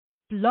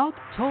Blog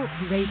Talk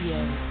Radio.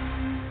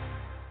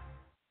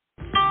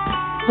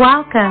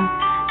 Welcome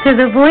to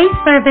the Voice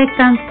for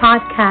Victims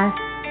podcast.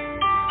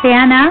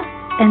 Stand up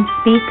and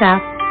speak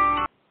up.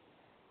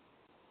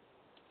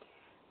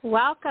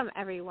 Welcome,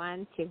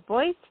 everyone, to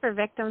Voice for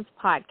Victims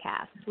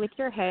podcast with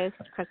your host,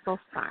 Crystal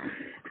Starnes.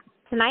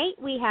 Tonight,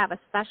 we have a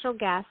special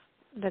guest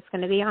that's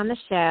going to be on the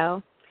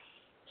show.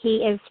 He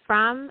is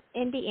from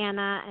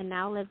Indiana and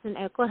now lives in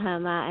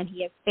Oklahoma, and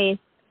he has faced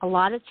a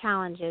lot of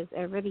challenges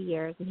over the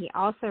years, and he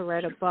also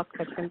wrote a book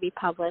that's going to be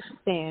published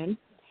soon.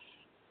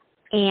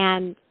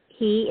 And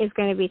he is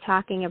going to be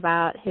talking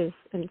about his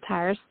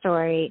entire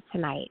story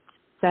tonight.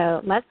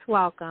 So let's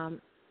welcome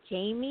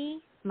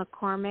Jaime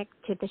McCormick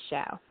to the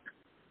show.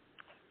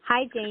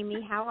 Hi,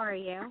 Jaime. How are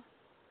you?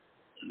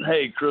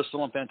 Hey,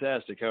 Crystal. I'm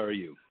fantastic. How are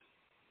you?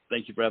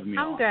 Thank you for having me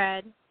on. I'm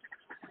good.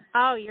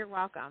 Oh, you're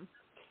welcome.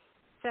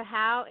 So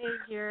how is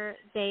your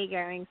day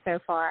going so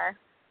far?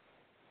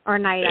 Or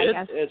night, I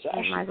guess. It's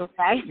actually, you might as well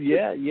say.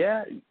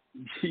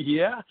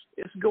 Yeah.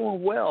 It's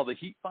going well. The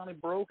heat finally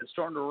broke. It's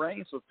starting to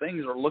rain, so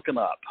things are looking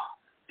up.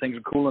 Things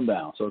are cooling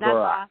down, so it's all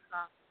right. That's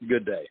awesome.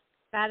 Good day.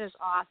 That is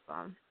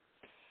awesome.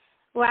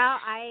 Well,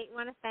 I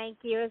want to thank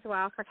you as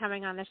well for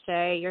coming on the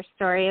show. Your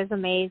story is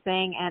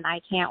amazing, and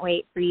I can't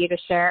wait for you to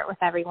share it with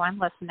everyone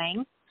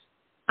listening.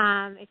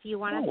 If you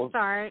want to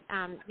start,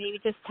 maybe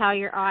just tell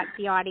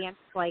the audience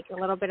like a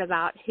little bit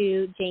about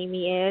who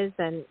Jaime is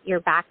and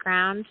your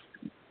background.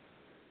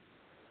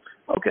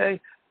 Okay.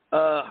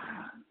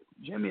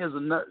 Jaime is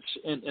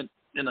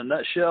in a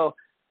nutshell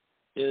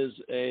is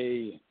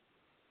a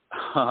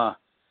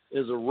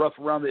rough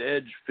around the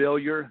edge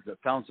failure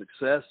that found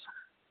success,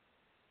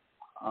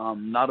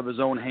 not of his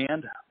own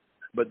hand,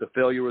 but the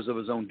failure was of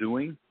his own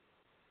doing.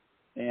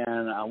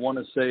 And I want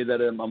to say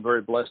that I'm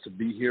very blessed to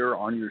be here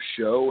on your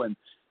show,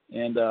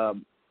 and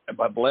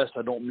by blessed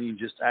I don't mean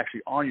just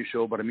actually on your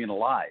show, but I mean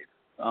alive.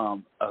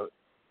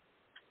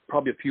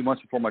 Probably a few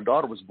months before my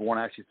daughter was born,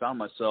 I actually found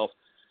myself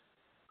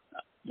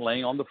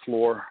laying on the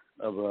floor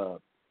of a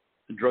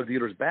drug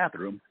dealer's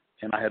bathroom,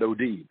 and I had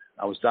OD'd.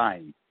 I was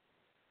dying.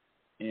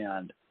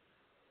 And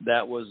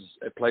that was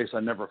a place I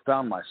never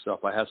found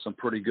myself. I had some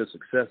pretty good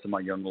success in my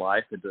young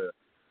life. At the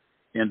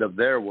end of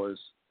there was,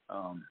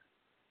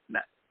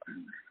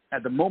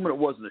 at the moment it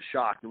wasn't a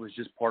shock. It was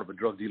just part of a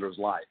drug dealer's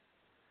life.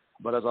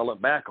 But as I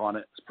look back on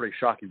it, it's pretty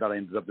shocking that I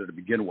ended up there to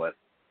begin with,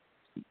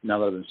 now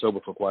that I've been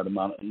sober for quite a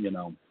amount,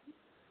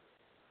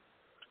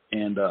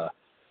 And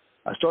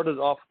I started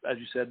off, as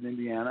you said, in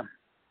Indiana,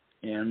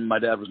 and my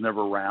dad was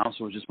never around,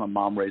 so it was just my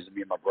mom raising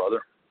me and my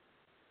brother.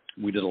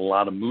 We did a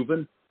lot of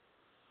moving,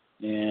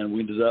 and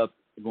we ended up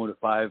going to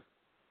five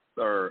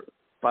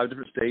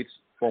different states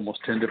for almost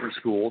 10 different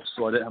schools,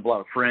 so I didn't have a lot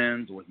of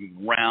friends. I wasn't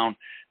around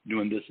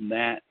doing this and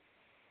that.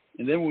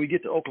 And then when we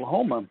get to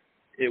Oklahoma,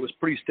 it was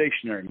pretty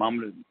stationary.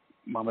 Mom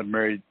had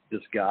married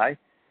this guy,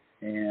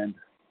 and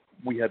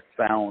we had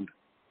found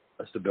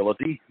a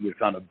stability. We had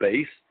found a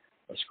base,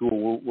 a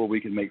school where we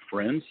could make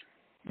friends,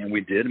 and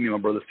we did. Me and my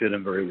brother fit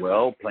in very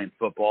well, playing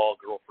football,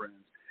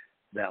 girlfriends,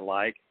 that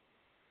like.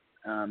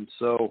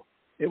 So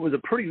it was a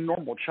pretty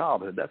normal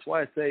childhood. That's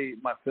why I say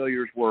my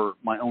failures were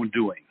my own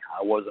doing.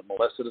 I wasn't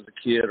molested as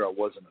a kid, or I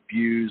wasn't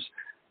abused.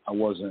 I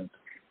wasn't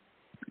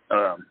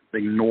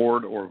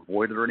ignored or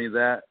avoided or any of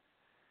that.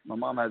 My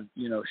mom had,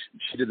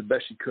 she did the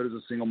best she could as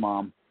a single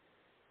mom,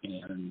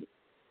 and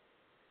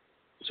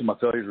so my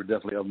failures were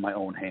definitely of my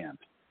own hand.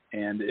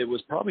 And it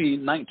was probably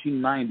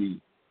 1990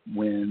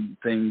 when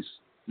things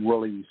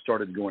really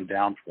started going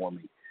down for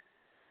me.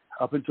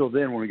 Up until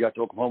then, when we got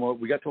to Oklahoma in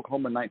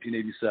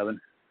 1987,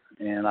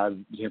 and I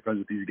became friends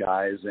with these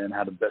guys and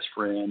had a best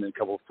friend and a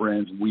couple of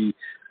friends. We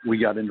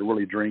got into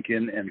really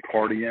drinking and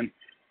partying,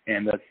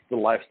 and that's the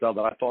lifestyle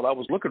that I thought I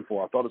was looking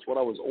for. I thought it's what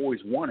I was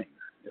always wanting.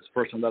 It's the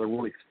first time that I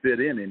really fit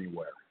in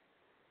anywhere.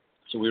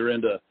 So we were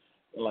into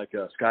like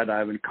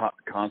skydiving,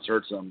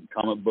 concerts,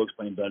 comic books,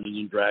 playing Dungeons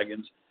and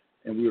Dragons.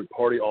 And we would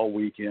party all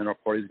weekend. Our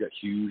parties got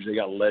huge. They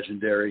got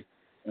legendary.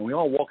 And we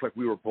all walked like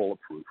we were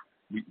bulletproof.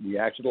 We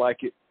acted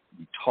like it.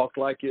 We talked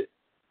like it.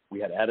 We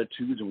had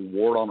attitudes, and we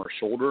wore it on our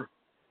shoulder.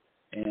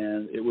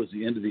 And it was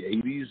the end of the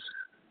 80s,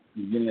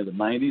 the beginning of the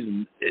 90s,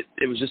 and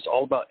it was just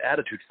all about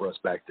attitude for us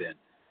back then.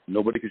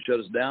 Nobody could shut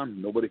us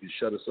down. Nobody could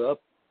shut us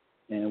up.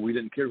 And we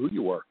didn't care who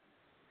you were.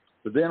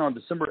 But then on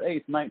December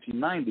 8th,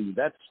 1990,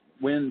 that's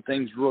when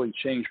things really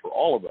changed for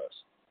all of us.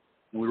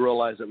 And we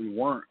realized that we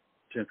weren't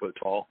 10 foot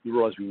tall. We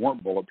realized we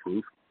weren't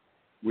bulletproof.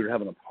 We were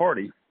having a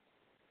party,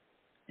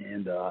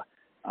 and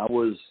I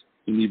was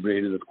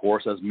inebriated, of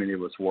course, as many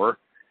of us were.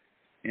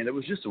 And it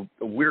was just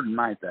a weird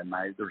night that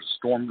night. There was a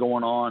storm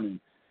going on, and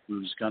we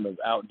were just kind of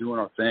out doing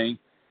our thing.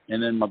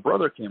 And then my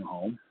brother came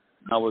home.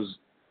 I was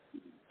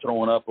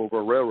throwing up over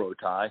a railroad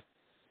tie.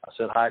 I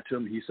said hi to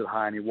him. He said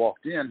hi, and he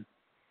walked in.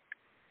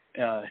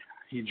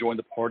 He joined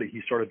the party.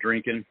 He started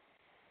drinking.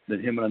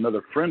 Then him and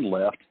another friend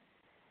left.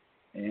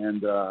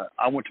 And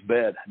I went to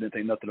bed. I didn't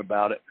think nothing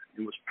about it.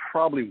 It was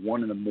probably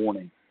 1 a.m.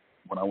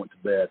 when I went to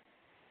bed.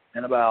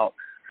 And about,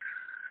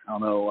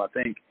 I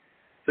think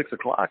 6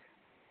 o'clock,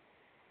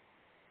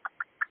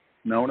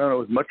 No, it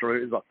was much earlier.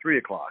 It was about 3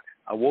 o'clock.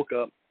 I woke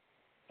up,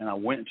 and I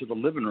went into the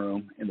living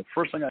room, and the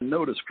first thing I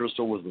noticed,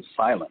 Crystal, was the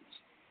silence.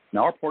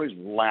 Now, our party's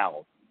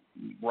loud,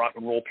 rock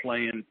and roll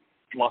playing,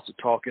 lots of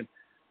talking,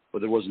 but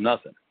there was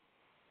nothing.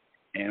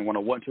 And when I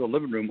went to the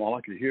living room, all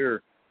I could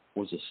hear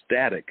was a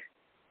static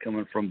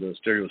coming from the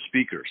stereo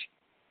speakers.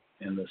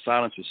 And the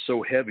silence was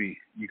so heavy,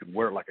 you could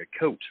wear it like a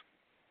coat.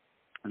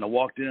 And I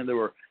walked in,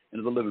 into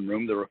the living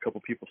room. There were a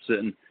couple people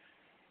sitting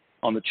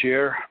on the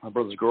chair. My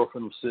brother's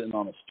girlfriend was sitting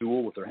on a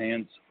stool with her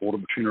hands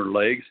folded between her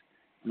legs.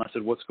 And I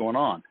said, "What's going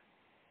on?"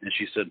 And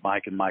she said,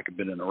 Mike and Mike have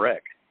been in a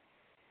wreck.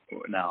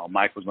 Now,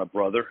 Mike was my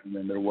brother, and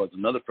then there was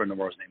another friend of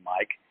ours named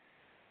Mike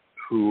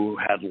who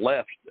had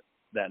left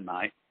that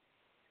night.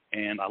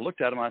 And I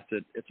looked at him, and I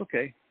said, "It's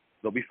okay.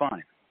 They'll be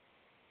fine."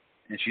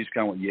 And she's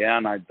kind of went, "Yeah."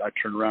 And I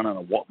turned around, and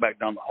I walked back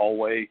down the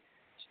hallway,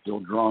 still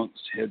drunk,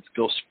 head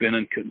still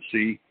spinning, couldn't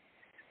see.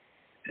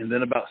 And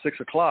then about 6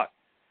 o'clock,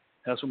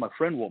 that's when my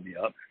friend woke me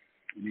up,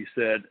 and he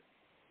said,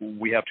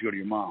 "We have to go to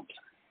your mom's."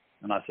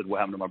 And I said, "What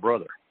happened to my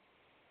brother?"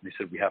 And he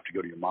said, "We have to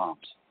go to your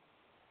mom's."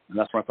 And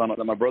that's when I found out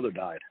that my brother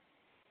died.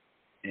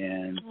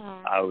 And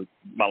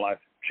my life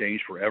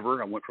changed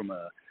forever. I went from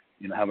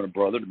having a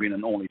brother to being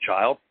an only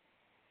child.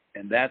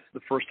 And that's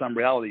the first time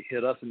reality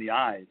hit us in the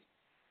eyes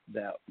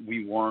that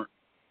we weren't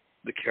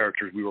the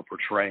characters we were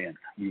portraying.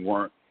 We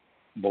weren't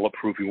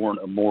bulletproof. We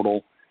weren't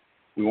immortal.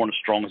 We weren't as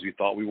strong as we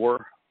thought we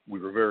were. We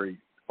were very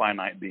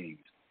finite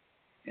beings.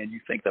 And you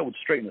think that would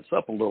straighten us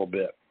up a little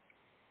bit.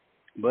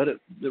 But it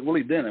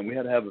really didn't. We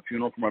had to have a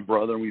funeral for my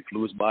brother, and we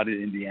flew his body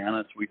to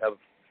Indiana. So we have a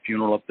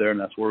funeral up there, and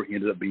that's where he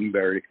ended up being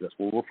buried, because that's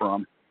where we're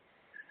from.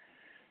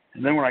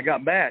 And then when I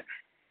got back,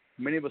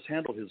 many of us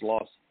handled his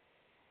loss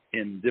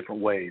in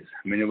different ways.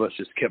 Many of us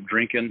just kept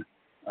drinking.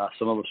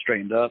 Some of us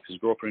straightened up. His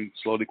girlfriend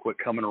slowly quit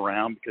coming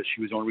around because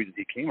she was the only reason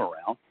he came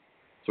around.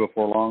 So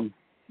before long,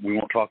 we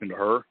weren't talking to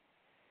her.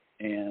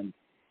 And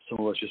some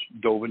of us just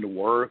dove into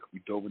work.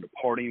 We dove into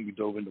partying. We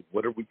dove into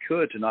whatever we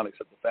could to not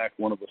accept the fact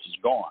one of us is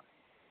gone.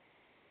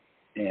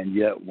 And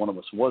yet one of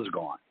us was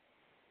gone.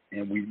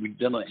 And we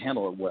didn't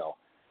handle it well.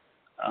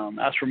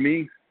 As for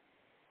me,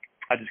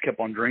 I just kept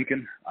on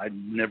drinking. I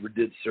never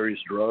did serious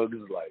drugs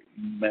like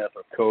meth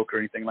or coke or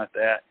anything like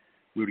that.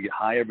 We would get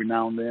high every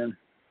now and then.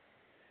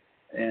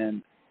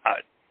 And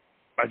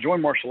I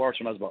joined martial arts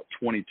when I was about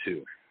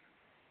 22.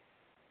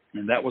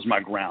 And that was my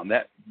ground.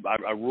 That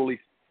I really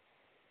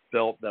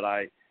felt that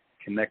I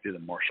connected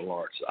in martial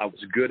arts. I was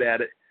good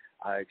at it.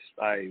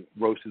 I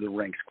rose through the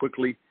ranks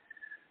quickly.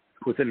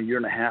 Within a year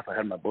and a half, I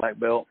had my black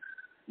belt.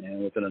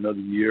 And within another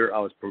year, I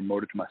was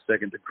promoted to my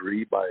second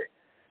degree by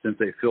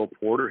Sensei Phil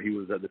Porter. He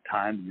was at the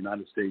time the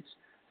United States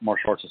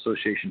Martial Arts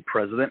Association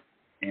president.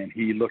 And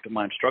he looked at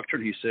my instructor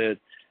and he said,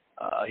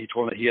 he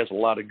told me that he has a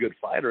lot of good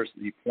fighters.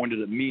 And he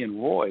pointed at me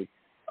and Roy,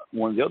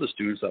 one of the other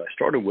students that I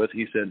started with.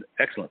 He said,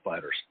 "Excellent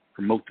fighters,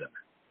 promote them."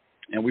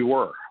 And we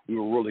were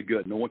really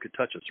good. No one could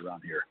touch us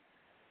around here.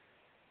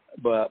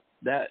 But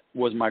that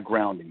was my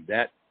grounding.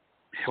 That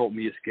helped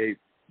me escape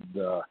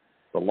the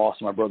loss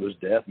of my brother's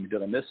death. I mean,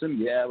 did I miss him?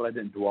 Yeah, but I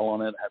didn't dwell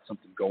on it. I had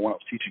something going. I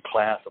was teaching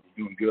class. I was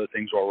doing good.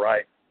 Things were all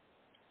right.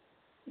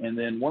 And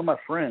then one of my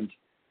friends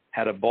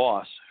had a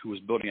boss who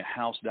was building a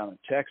house down in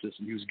Texas,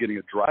 and he was getting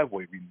a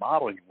driveway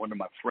remodeling. He wanted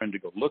my friend to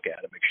go look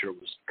at it, make sure it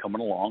was coming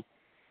along.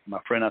 My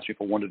friend asked me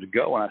if I wanted to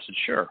go, and I said,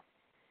 sure.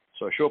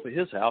 So I show up at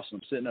his house,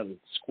 and I'm sitting at a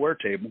square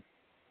table,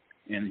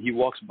 and he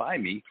walks by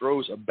me,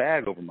 throws a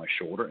bag over my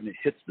shoulder, and it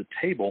hits the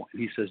table,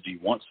 and he says, "Do you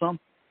want some?"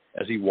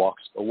 as he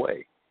walks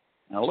away.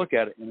 And I look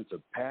at it, and it's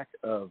a pack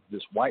of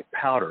this white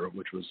powder,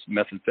 which was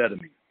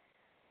methamphetamine.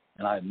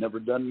 And I had never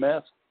done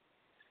meth,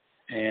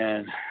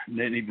 and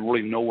didn't even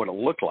really know what it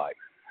looked like.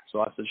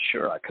 So I said,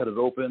 sure. I cut it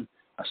open.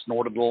 I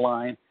snorted the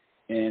line,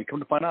 and come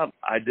to find out,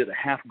 I did a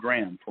 0.5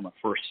 gram for my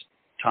first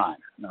time.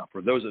 Now,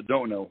 for those that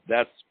don't know,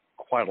 that's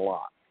quite a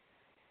lot.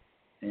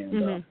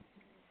 And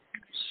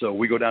so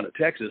we go down to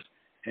Texas,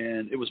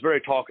 and it was very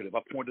talkative.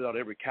 I pointed out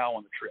every cow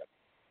on the trip.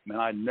 Man,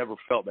 I never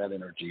felt that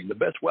energy. And the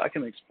best way I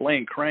can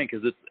explain crank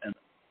is it's an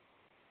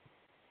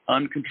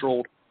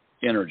uncontrolled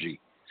energy.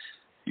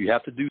 You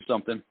have to do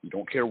something. You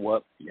don't care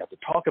what. You have to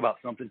talk about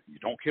something. You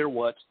don't care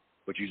what.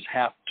 But you just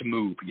have to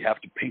move. You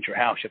have to paint your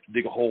house. You have to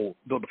dig a hole,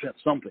 build a fence,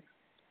 something.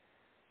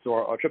 So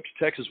our trip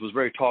to Texas was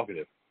very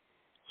talkative.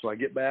 So I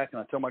get back,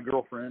 and I tell my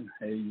girlfriend,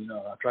 hey,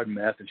 I tried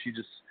meth. And she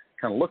just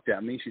kind of looked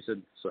at me. She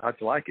said, so how'd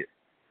you like it?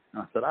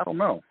 And I said, I don't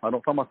know. I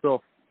don't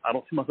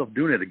see myself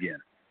doing it again.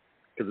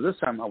 Because at this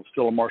time, I was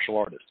still a martial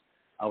artist.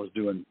 I was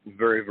doing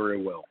very,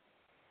 very well.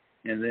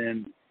 And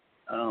then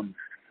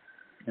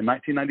in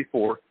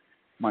 1994,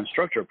 my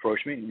instructor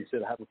approached me, and he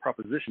said, I have a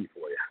proposition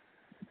for you.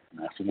 And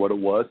I asked him what it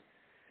was.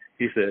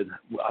 He said,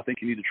 well, I think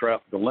you need to try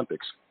out for the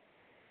Olympics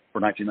for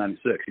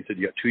 1996. He said,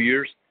 you got 2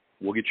 years.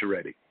 We'll get you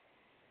ready.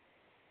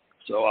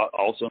 So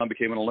all of a sudden, I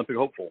became an Olympic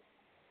hopeful.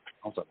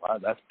 I was like, wow,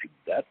 that's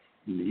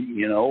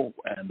neat,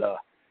 And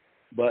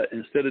but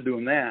instead of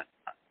doing that,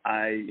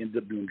 I ended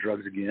up doing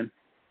drugs again.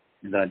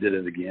 And then I did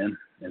it again,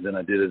 and then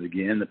I did it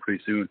again. And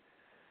pretty soon,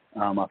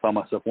 I found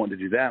myself wanting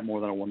to do that more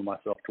than I wanted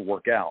myself to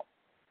work out.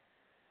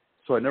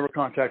 So I never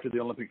contacted the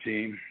Olympic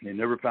team. They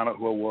never found out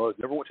who I was,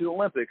 never went to the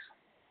Olympics.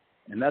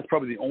 And that's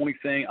probably the only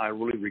thing I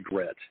really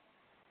regret.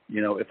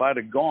 You know, if I'd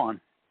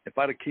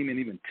have came in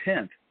even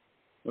 10th,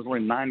 there's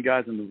only 9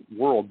 guys in the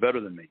world better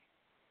than me.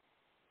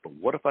 But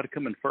what if I'd have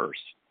come in first?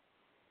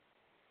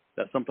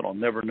 That's something I'll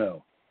never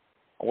know.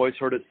 I always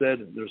heard it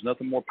said, there's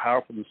nothing more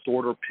powerful than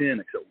sword or pen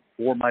except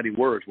 4 mighty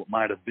words, what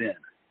might have been.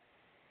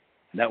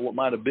 And that what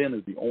might have been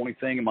is the only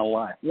thing in my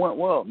life. It's one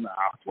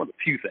of the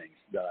few things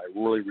that I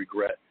really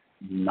regret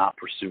not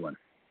pursuing.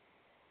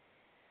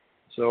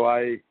 So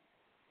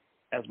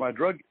as my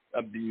drug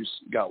abuse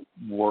got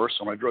worse,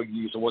 or my drug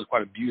use, I wasn't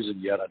quite abusing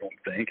yet, I don't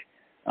think.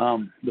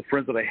 The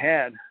friends that I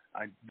had,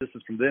 I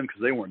distanced from them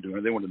because they weren't doing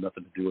it. They wanted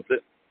nothing to do with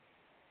it.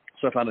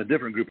 So I found a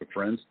different group of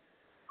friends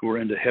who were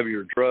into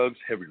heavier drugs,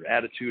 heavier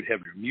attitude,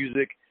 heavier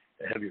music,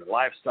 a heavier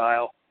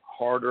lifestyle,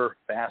 harder,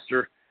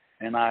 faster,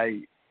 and I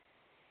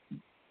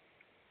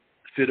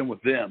fit in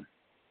with them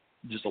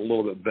just a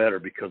little bit better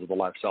because of the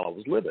lifestyle I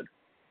was living.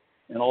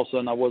 And all of a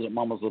sudden, I wasn't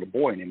mama's little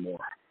boy anymore.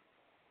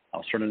 I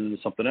was turning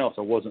into something else.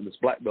 I wasn't this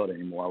black belt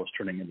anymore. I was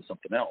turning into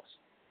something else.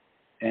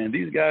 And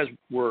these guys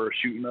were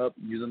shooting up,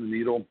 using the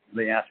needle.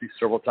 They asked me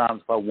several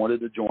times if I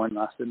wanted to join, and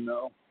I said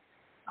no.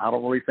 I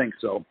don't really think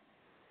so.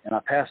 And I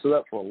passed it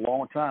up for a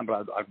long time, but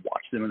I've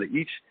watched them, and they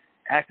each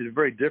acted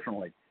very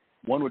differently.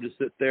 One would just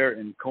sit there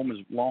and comb his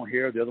long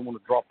hair. The other one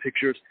would draw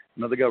pictures.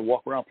 Another guy would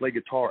walk around, play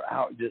guitar,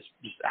 out just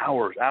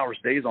hours,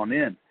 days on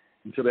end,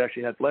 until they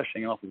actually had flesh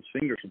hanging off his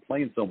fingers from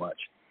playing so much.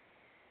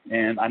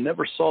 And I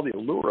never saw the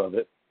allure of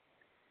it.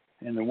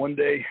 And then one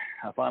day,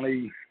 I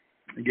finally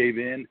gave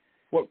in.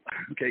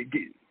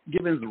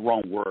 Give in is the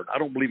wrong word. I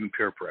don't believe in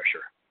peer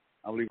pressure.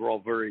 I believe we're all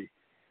very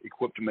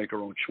equipped to make our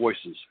own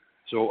choices.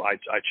 So I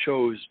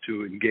chose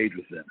to engage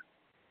with them.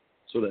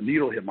 So the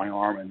needle hit my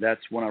arm, and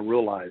that's when I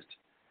realized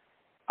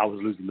I was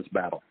losing this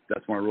battle.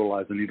 That's when I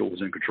realized the needle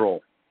was in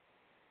control.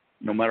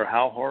 No matter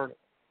how hard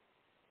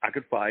I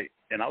could fight,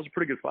 and I was a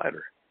pretty good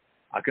fighter,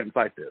 I couldn't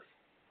fight this.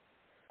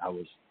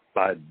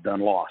 I had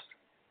done lost.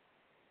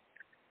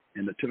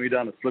 And it took me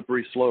down a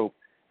slippery slope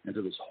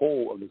into this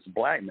hole of this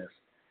blackness,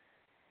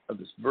 of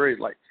this very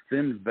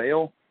thin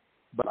veil,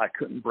 but I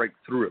couldn't break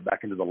through it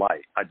back into the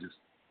light.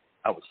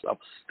 I was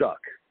stuck.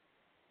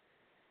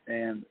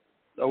 And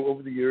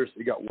over the years,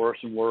 it got worse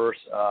and worse.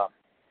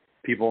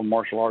 People in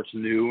martial arts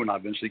knew, and I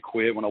eventually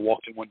quit. When I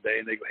walked in one day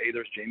and they go, "Hey,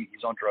 there's Jamie,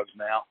 he's on drugs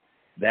now."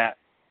 That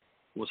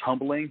was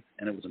humbling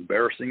and it was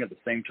embarrassing at the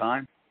same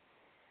time.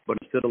 But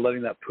instead of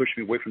letting that push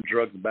me away from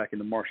drugs and back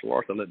into martial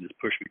arts, I let it just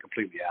push me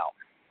completely out.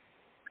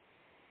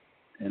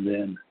 And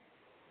then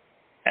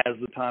as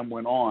the time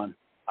went on,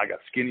 I got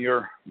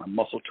skinnier. My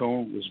muscle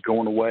tone was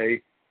going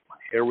away. My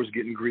hair was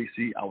getting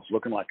greasy. I was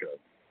looking like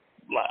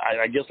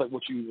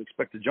what you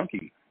expect a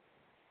junkie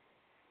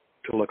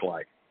to look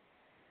like.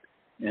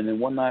 And then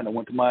one night I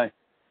went to my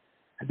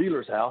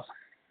dealer's house,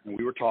 and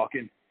we were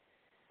talking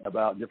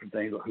about different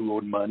things, like who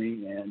owed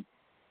money. And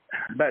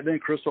back then,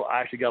 Crystal,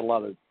 I actually got a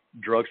lot of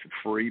drugs for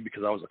free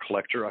because I was a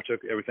collector. I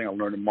took everything I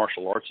learned in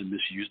martial arts and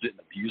misused it and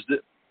abused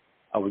it.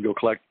 I would go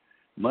collect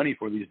money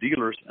for these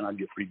dealers, and I'd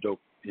get free dope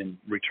in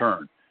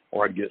return,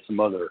 or I'd get some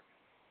other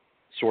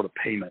sort of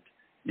payment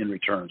in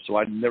return. So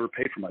I never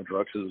paid for my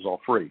drugs because it was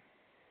all free.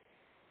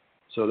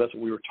 So that's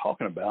what we were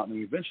talking about, and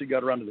we eventually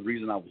got around to the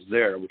reason I was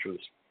there, which was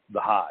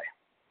the high.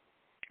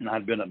 And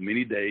I'd been up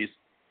many days,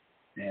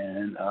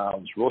 and I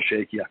was real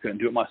shaky. I couldn't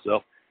do it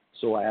myself,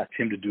 so I asked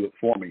him to do it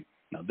for me.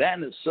 Now, that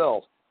in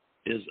itself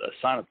is a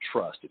sign of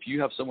trust. If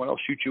you have someone else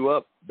shoot you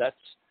up, that's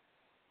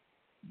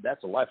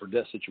a life or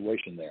death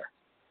situation there.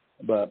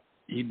 But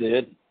he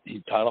did.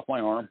 He tied off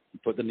my arm, he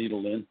put the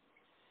needle in,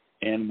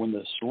 and when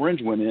the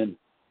syringe went in,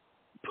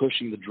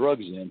 pushing the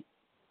drugs in,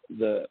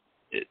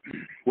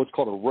 what's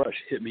called a rush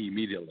hit me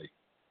immediately.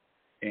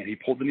 And he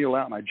pulled the needle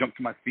out, and I jumped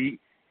to my feet,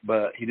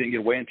 but he didn't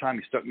get away in time.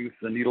 He stuck me with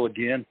the needle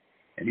again,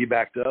 and he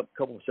backed up a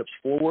couple of steps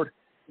forward,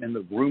 and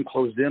the room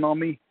closed in on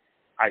me.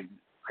 I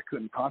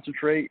couldn't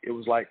concentrate. It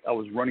was like I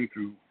was running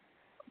through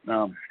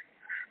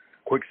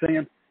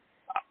quicksand.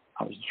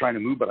 I was trying to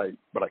move, but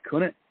I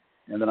couldn't,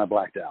 and then I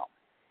blacked out.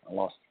 I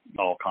lost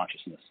all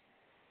consciousness.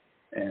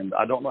 And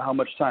I don't know how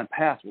much time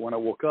passed, but when I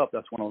woke up,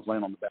 that's when I was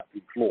laying on the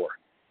bathroom floor.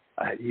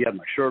 He had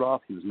my shirt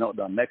off. He was knelt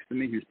down next to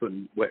me. He was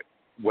putting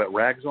wet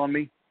rags on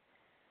me.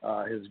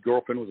 His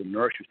girlfriend was a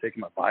nurse. She was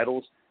taking my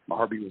vitals. My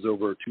heartbeat was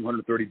over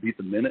 230 beats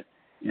a minute.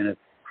 And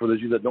for those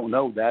of you that don't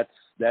know,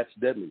 that's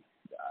deadly.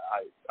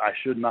 I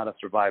should not have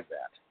survived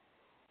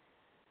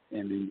that.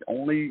 And the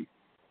only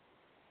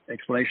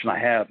explanation I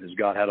have is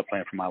God had a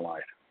plan for my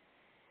life.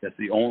 That's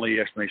the only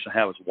explanation I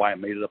have is why I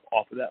made it up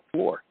off of that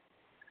floor.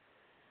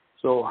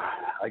 So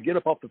I get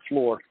up off the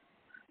floor,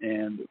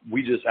 and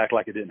we just act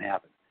like it didn't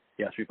happen.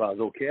 He asked me if I was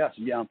okay. I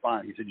said, yeah, I'm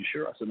fine. He said, you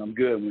sure? I said, I'm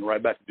good. And we went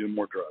right back to doing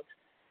more drugs.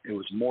 It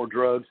was more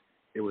drugs.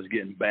 It was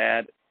getting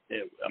bad.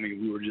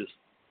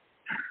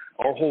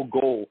 Our whole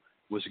goal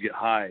was to get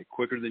high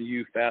quicker than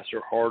you,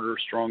 faster, harder,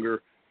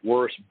 stronger,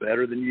 worse,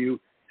 better than you,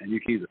 and you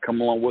can either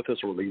come along with us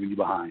or we're leaving you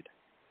behind.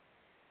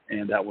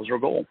 And that was our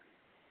goal.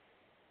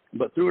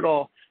 But through it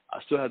all, I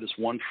still had this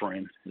one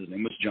friend. His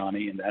name was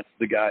Johnny, and that's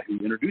the guy who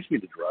introduced me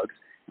to drugs.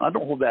 And I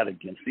don't hold that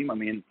against him. I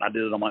mean, I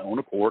did it on my own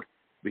accord.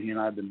 But he and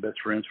I have been best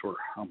friends for,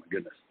 oh, my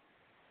goodness,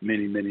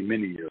 many, many,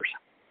 many years.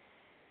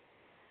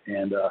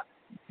 And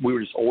we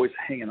were just always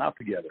hanging out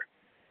together.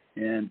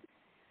 And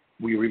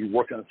we were even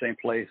working at the same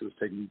place.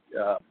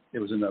 It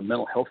was in the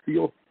mental health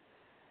field.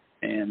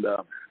 And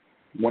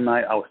one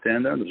night I was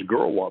standing there, and this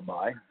girl walked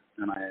by,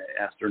 and I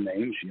asked her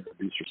name. She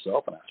introduced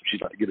herself, and I asked if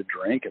she'd like to get a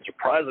drink. And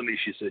surprisingly,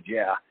 she said,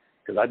 yeah,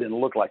 because I didn't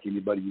look like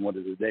anybody you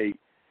wanted to date.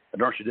 I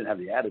darn sure didn't have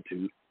the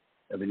attitude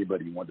of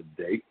anybody you wanted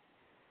to date.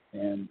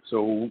 And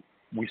so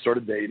we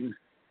started dating,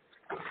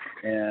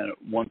 and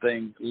one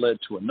thing led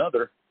to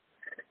another,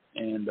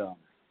 and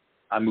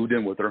I moved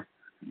in with her,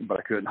 but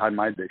I couldn't hide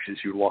my addiction.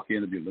 She would walk in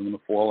and be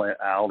aluminum foil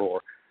out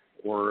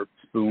or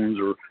spoons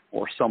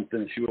or something,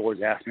 and she would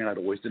always ask me, and I'd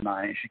always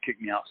deny it. She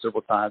kicked me out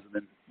several times and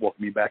then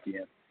welcomed me back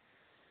in.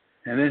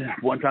 And then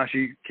one time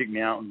she kicked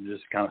me out and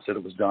just kind of said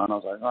it was done. I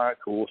was like, all right,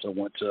 cool. So I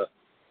went to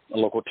a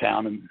local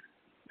town and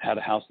had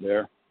a house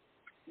there.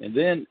 And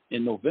then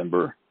in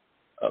November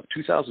of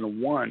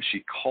 2001,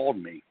 she called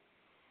me.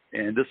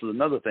 And this is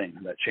another thing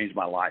that changed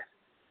my life.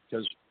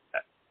 Because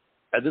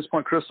at this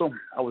point, Crystal,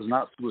 I was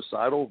not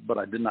suicidal, but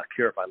I did not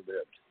care if I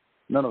lived.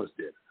 None of us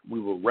did. We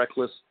were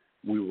reckless.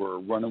 We were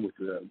running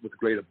with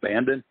great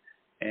abandon.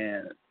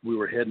 And we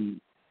were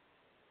heading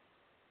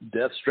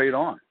death straight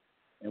on.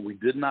 And we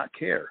did not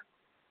care.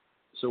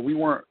 So we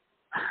weren't,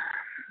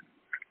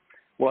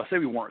 well, I say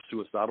we weren't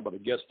suicidal, but I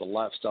guess the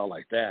lifestyle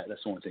like that,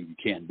 that's the only thing you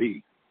can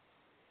be.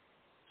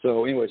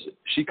 So anyways,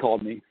 she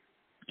called me,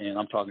 and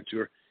I'm talking to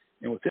her.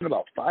 And within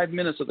about 5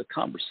 minutes of the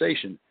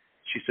conversation,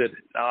 she said,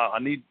 I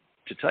need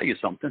to tell you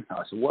something.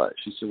 I said, what?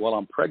 She said, well,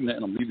 I'm pregnant,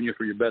 and I'm leaving you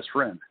for your best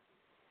friend.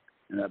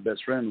 And that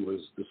best friend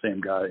was the same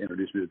guy that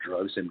introduced me to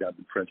drugs, the same guy I've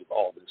been friends with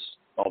all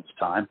this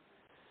time.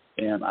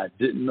 And I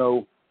didn't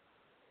know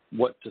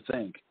what to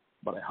think,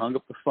 but I hung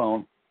up the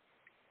phone.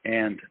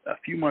 And a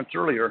few months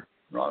earlier,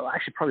 well,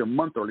 actually probably a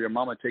month earlier,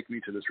 Mom had taken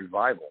me to this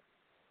revival.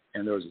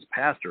 And there was this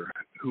pastor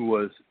who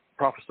was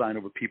prophesying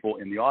over people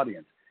in the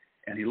audience.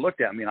 And he looked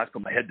at me, and I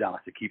put my head down. I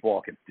said, keep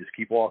walking, just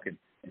keep walking.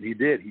 And he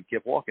did. He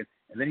kept walking.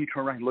 And then he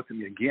turned around and looked at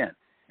me again.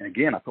 And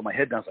again, I put my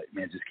head down. I was like,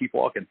 man, just keep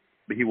walking.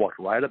 But he walked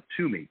right up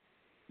to me.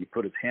 He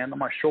put his hand on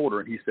my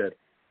shoulder, and he said,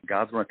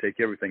 God's going to take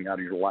everything out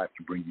of your life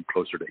to bring you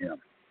closer to him.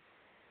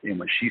 And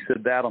when she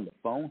said that on the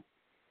phone,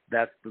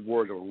 that's the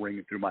words that were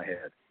ringing through my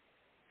head.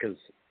 Because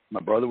my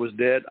brother was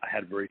dead. I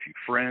had very few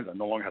friends. I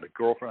no longer had a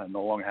girlfriend. I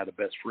no longer had a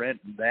best friend.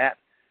 And that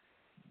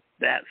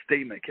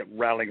statement kept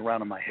rattling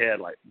around in my head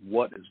like,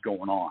 what is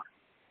going on?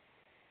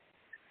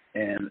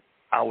 And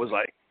I was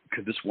like,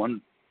 could this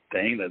one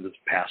thing that this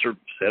pastor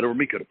said over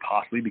me could have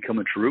possibly be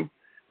coming true?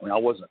 I mean, I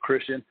wasn't a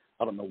Christian.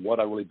 I don't know what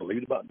I really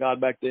believed about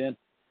God back then,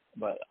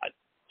 but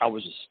I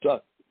was just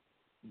stuck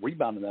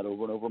rebounding that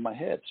over and over in my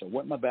head. So I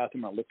went in my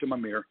bathroom, I looked in my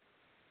mirror,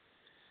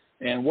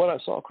 and what I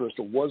saw,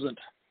 Crystal, wasn't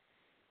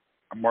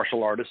a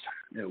martial artist.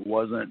 It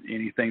wasn't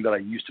anything that I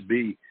used to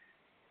be.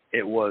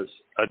 It was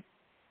a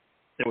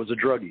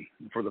druggie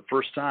for the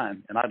first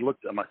time. And I'd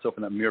looked at myself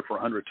in that mirror for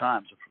 100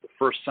 times. And for the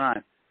first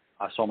time,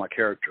 I saw my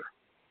character.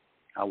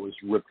 I was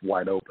ripped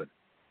wide open.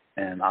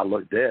 And I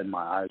looked dead.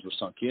 My eyes were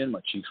sunk in. My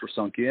cheeks were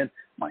sunk in.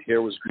 My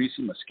hair was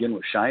greasy. My skin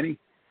was shiny.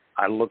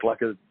 I looked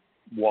like a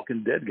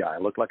walking dead guy. I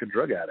looked like a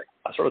drug addict.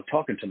 I started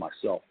talking to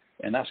myself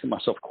and asking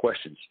myself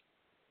questions.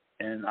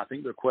 And I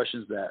think they're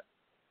questions that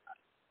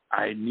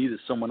I needed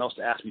someone else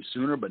to ask me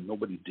sooner, but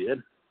nobody did.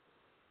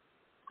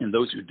 And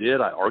those who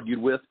did, I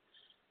argued with.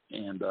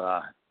 And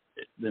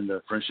then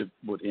the friendship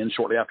would end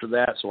shortly after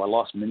that. So I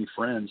lost many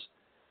friends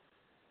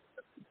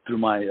through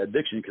my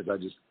addiction because I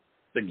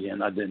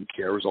didn't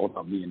care. It was all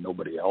about me and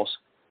nobody else.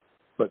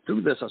 But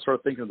through this, I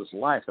started thinking of this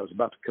life that was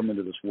about to come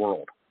into this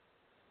world.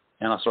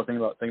 And I started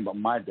thinking about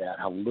my dad,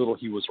 how little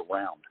he was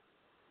around.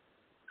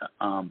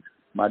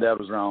 My dad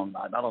was around,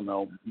 I don't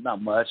know,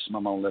 not much. My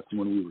mom left him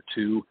when we were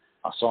 2.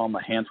 I saw him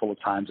a handful of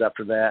times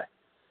after that.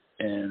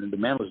 And the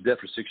man was dead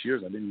for 6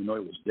 years. I didn't even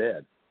know he was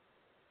dead.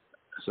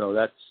 So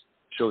that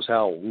shows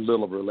how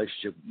little of a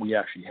relationship we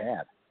actually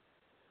had.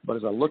 But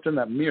as I looked in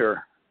that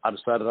mirror, I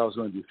decided I was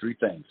going to do 3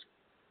 things.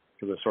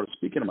 Because I started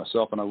speaking to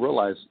myself, and I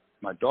realized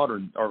my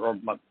daughter, or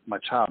my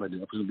child, I didn't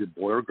know if it was going to be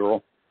a boy or a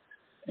girl,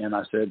 and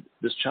I said,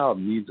 this child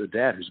needs a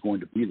dad who's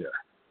going to be there.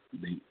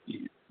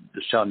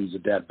 This child needs a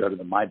dad better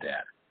than my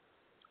dad.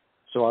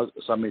 So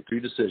I made 3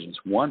 decisions.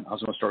 One, I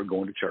was going to start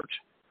going to church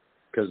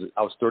because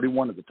I was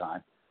 31 at the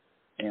time.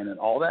 And in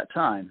all that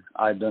time,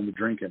 I had done the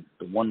drinking,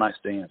 the one-night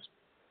stands,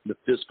 the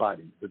fist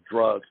fighting, the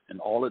drugs, and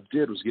all it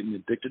did was get me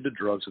addicted to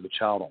drugs with a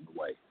child on the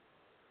way.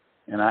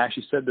 And I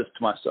actually said this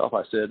to myself.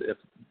 I said, if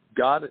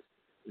God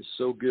is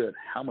so good,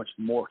 how much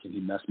more can he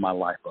mess my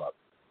life up?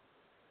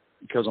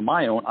 Because on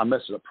my own, I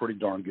messed it up pretty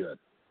darn good.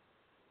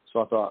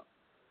 So I thought,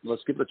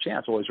 let's give it a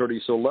chance. I always heard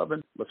he's so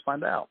loving. Let's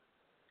find out.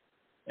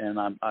 And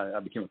I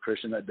became a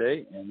Christian that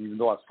day. And even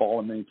though I've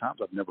fallen many times,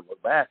 I've never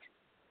looked back.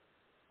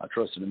 I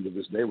trusted him to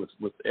this day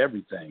with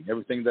everything.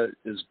 Everything that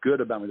is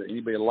good about me that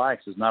anybody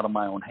likes is not in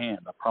my own hand.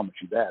 I promise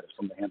you that. It's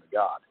from the hand of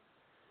God.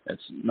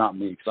 It's not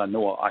me, because I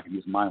know I can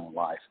use my own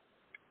life,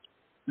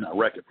 and I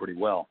wreck it pretty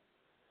well.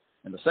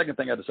 And the second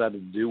thing I decided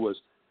to do was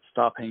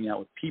stop hanging out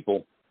with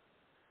people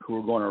who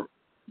were going to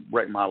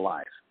wreck my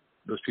life.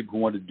 Those people who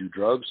wanted to do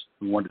drugs,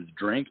 who wanted to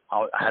drink,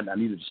 I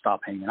needed to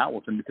stop hanging out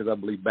with them, because I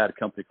believe bad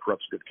company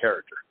corrupts good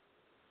character.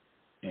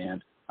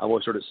 And I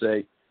always sort of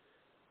say,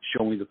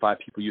 show me the 5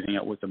 people you hang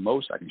out with the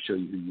most, I can show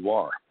you who you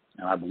are.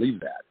 And I believe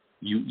that.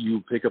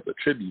 You pick up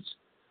attributes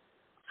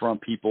from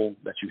people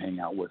that you hang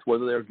out with,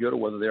 whether they're good or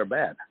whether they're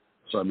bad.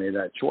 So I made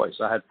that choice.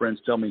 I had friends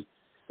tell me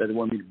that they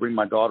wanted me to bring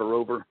my daughter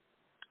over,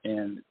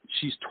 and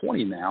she's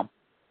 20 now,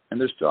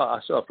 and I still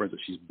have friends that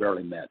she's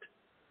barely met.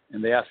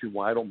 And they asked me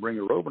why I don't bring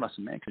her over, and I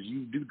said, man, because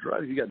you do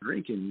drugs, you got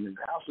drinking, your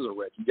houses are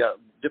wrecked, you got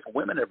different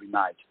women every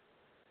night.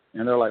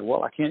 And they're like,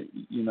 well, I can't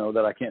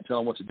tell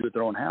them what to do at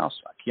their own house.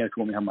 I can't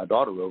come and have my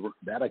daughter over.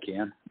 That I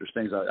can. There's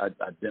things I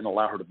didn't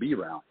allow her to be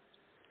around.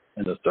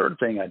 And the third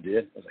thing I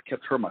did is I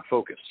kept her my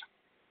focus.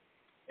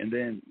 And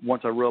then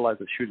once I realized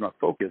that she was my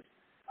focus,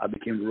 I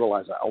became to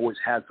realize I always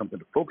had something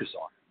to focus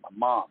on. My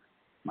mom,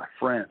 my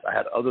friends. I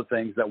had other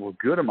things that were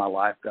good in my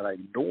life that I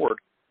ignored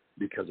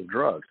because of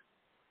drugs.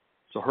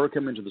 So her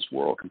coming into this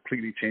world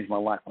completely changed my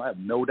life. And I have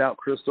no doubt,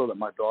 Crystal, that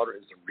my daughter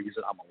is the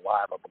reason I'm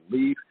alive. I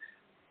believe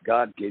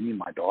God gave me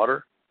my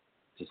daughter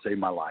to save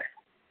my life.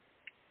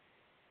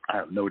 I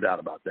have no doubt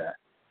about that.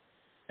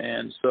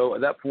 And so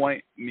at that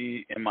point,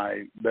 me and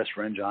my best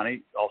friend,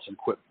 Johnny, also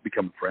quit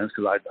becoming friends,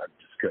 because I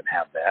just couldn't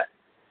have that.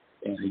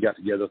 And he got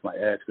together with my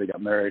ex. They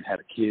got married, had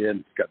a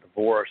kid, got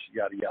divorced,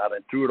 yada, yada.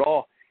 And through it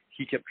all,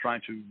 he kept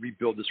trying to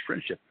rebuild this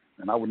friendship,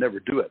 and I would never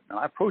do it. And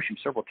I approached him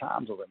several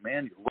times. I was like,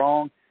 man, you're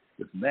wrong.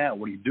 This and that.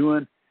 What are you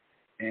doing?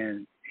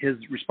 And his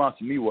response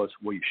to me was,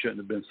 well, you shouldn't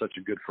have been such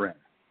a good friend.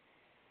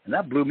 And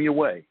that blew me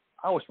away.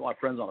 I always put my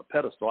friends on a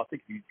pedestal. I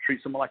think if you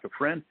treat someone like a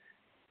friend,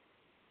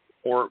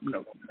 or,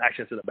 no,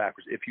 actually I said that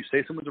backwards. If you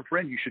say someone's a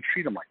friend, you should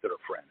treat them like they're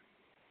a friend.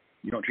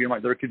 You don't treat them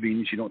like they're a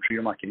convenience. You don't treat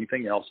them like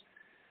anything else.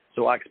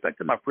 So I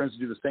expected my friends to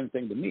do the same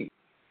thing to me,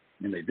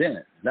 and they didn't.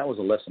 And that was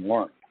a lesson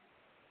learned,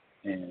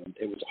 and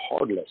it was a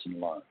hard lesson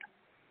learned.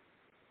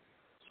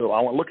 So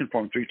I went looking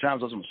for him 3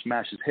 times. I was going to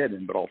smash his head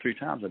in, but all 3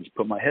 times I just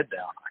put my head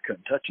down. I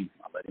couldn't touch him.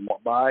 I let him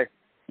walk by,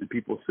 and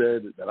people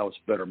said that I was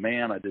a better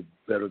man. I did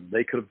better than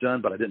they could have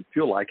done, but I didn't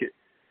feel like it.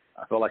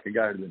 I felt like a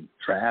guy who had been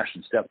trashed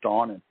and stepped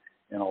on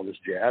and all this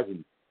jazz,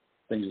 and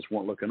things just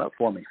weren't looking up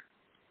for me.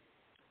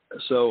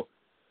 So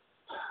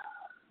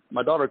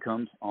my daughter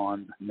comes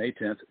on May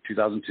 10th,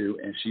 2002,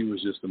 and she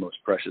was just the most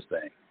precious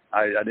thing.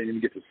 I didn't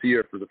even get to see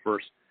her for the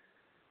first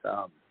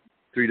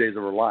 3 days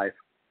of her life,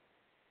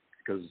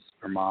 because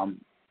her mom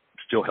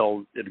still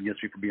held it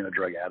against me for being a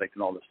drug addict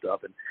and all this stuff.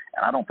 And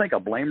I don't think I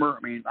blame her. I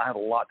mean, I had a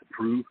lot to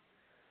prove,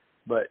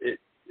 but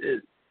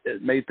it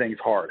made things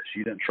hard.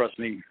 She didn't trust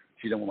me.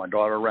 She didn't want my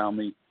daughter around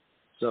me.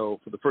 So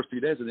for the first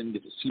 3 days, I didn't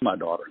get to see my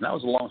daughter. And that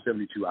was a long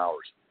 72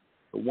 hours.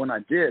 But when I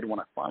did, when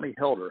I finally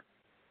held her,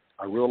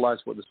 I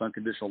realized what this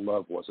unconditional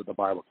love was that the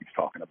Bible keeps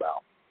talking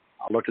about.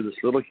 I looked at this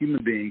little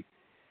human being,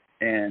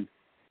 and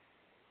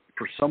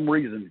for some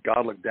reason,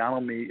 God looked down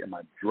on me in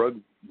my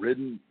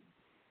drug-ridden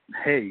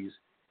haze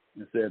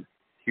and said,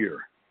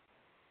 here,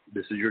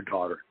 this is your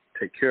daughter.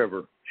 Take care of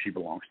her. She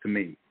belongs to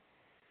me.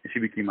 And she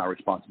became my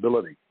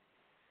responsibility.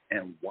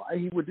 And why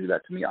he would do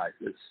that to me,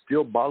 it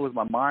still boggles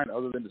my mind,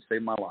 other than to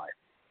save my life,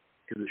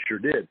 because it sure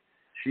did.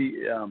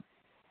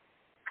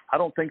 I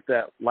don't think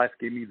that life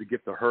gave me the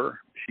gift of her.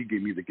 She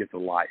gave me the gift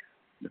of life,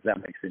 if that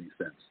makes any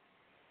sense.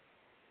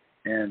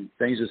 And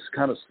things just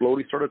kind of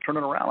slowly started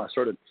turning around. I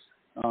started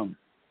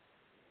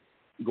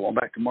going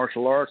back to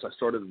martial arts. I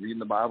started reading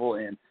the Bible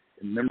and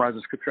memorizing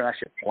Scripture and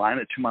actually applying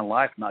it to my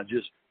life, not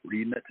just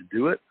reading it to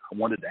do it. I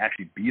wanted to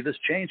actually be this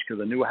change,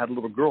 because I knew I had a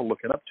little girl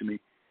looking up to me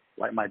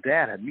like my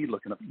dad had me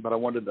looking up, but I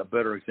wanted a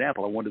better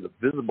example. I wanted a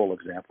visible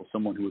example,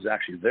 someone who was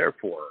actually there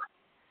for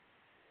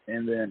her.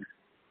 And then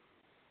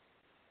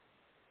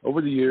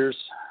over the years,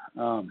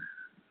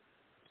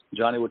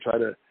 Johnny would try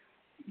to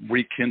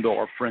rekindle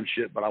our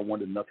friendship, but I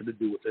wanted nothing to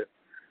do with it,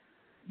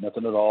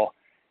 nothing at all.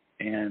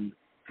 And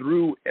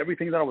through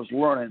everything that I was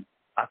learning,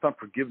 I found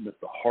forgiveness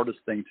the hardest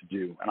thing to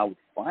do. And I would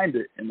find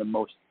it in the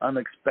most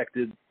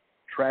unexpected,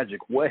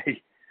 tragic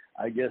way,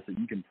 I guess, that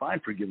you can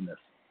find forgiveness.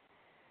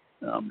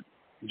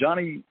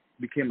 Johnny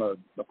became a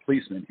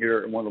policeman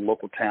here in one of the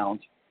local towns,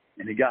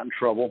 and he got in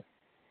trouble,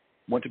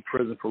 went to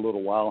prison for a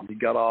little while, and he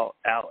got out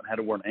and had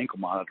to wear an ankle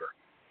monitor.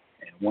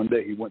 And one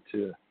day he went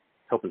to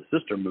help his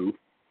sister move,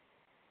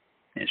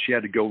 and she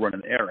had to go run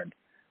an errand.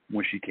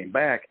 When she came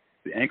back,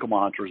 the ankle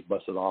monitor was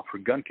busted off, her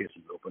gun case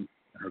was open,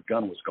 and her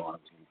gun was gone.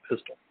 It was a little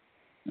pistol.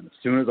 And as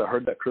soon as I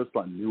heard that,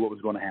 Crystal, I knew what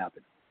was going to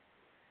happen.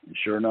 And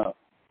sure enough,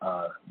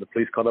 the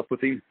police caught up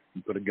with him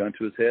and put a gun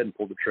to his head and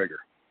pulled the trigger.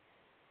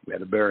 We had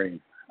to bury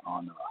him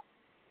on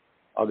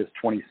August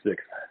 26th,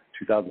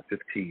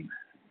 2015.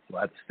 So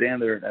I had to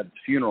stand there at his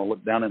funeral,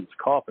 look down in his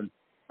coffin,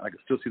 and I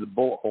could still see the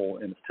bullet hole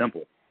in his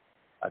temple.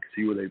 I could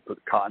see where they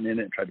put cotton in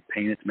it and tried to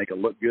paint it to make it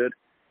look good.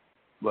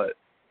 But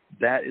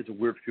that is a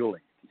weird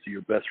feeling. You see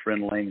your best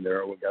friend laying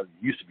there, what guy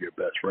used to be your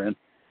best friend,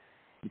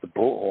 with a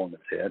bullet hole in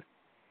his head.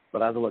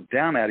 But as I looked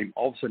down at him,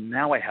 all of a sudden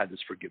now I had this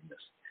forgiveness.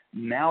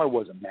 Now I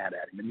wasn't mad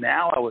at him. And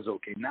now I was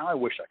okay. Now I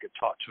wish I could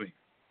talk to him.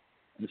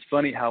 And it's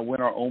funny how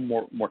when our own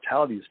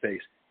mortality is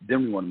faced,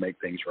 then we want to make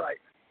things right.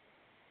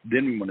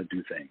 Then we want to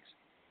do things.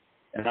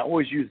 And I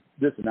always use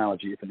this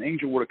analogy. If an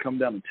angel were to come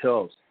down and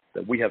tell us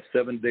that we have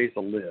 7 days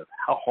to live,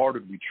 how hard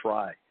would we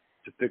try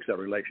to fix that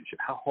relationship?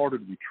 How hard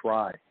would we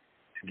try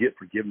to get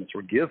forgiveness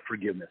or give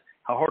forgiveness?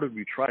 How hard would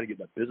we try to get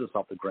that business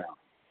off the ground?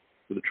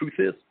 But the truth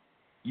is,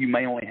 you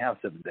may only have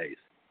 7 days.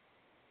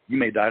 You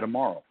may die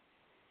tomorrow.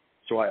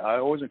 So I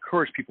always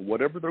encourage people,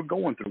 whatever they're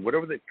going through,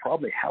 whatever they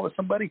probably have with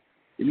somebody,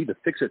 they need to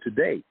fix it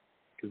today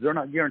because they're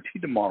not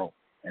guaranteed tomorrow,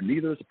 and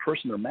neither is the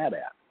person they're mad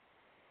at.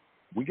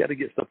 We got to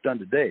get stuff done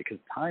today because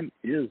time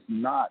is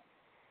not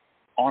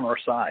on our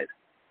side.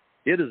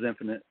 It is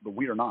infinite, but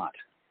we are not.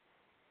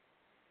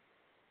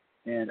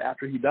 And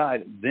after he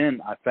died,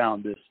 then I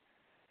found this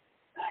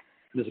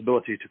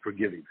ability to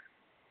forgive him.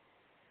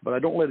 But I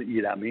don't let it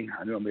eat at me.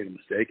 I knew I made a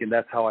mistake, and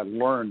that's how I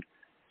learned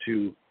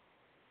to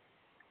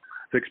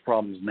fix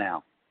problems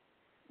now.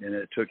 And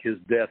it took his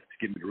death to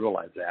get me to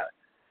realize that.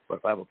 But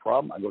if I have a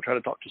problem, I go try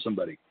to talk to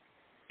somebody.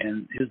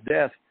 And his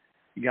death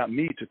got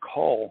me to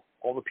call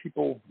all the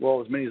people,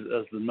 well, as many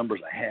as the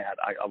numbers I had.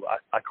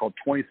 I called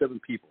 27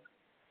 people,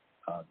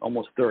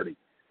 almost 30.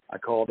 I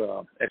called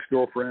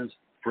ex-girlfriends,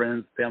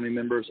 friends, family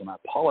members, and I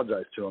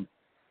apologized to them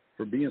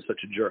for being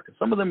such a jerk. And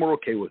some of them were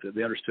okay with it.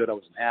 They understood I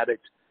was an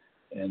addict,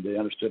 and they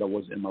understood I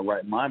wasn't in my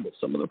right mind. But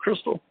some of them,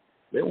 Crystal,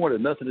 they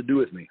wanted nothing to do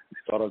with me. They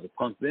thought I was a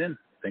punk then.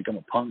 They think I'm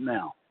a punk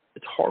now.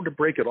 It's hard to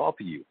break it off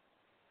of you.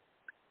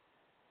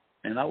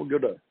 And I would go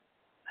to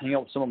hang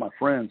out with some of my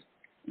friends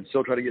and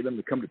still try to get them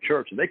to come to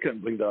church, and they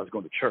couldn't believe that I was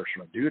going to church.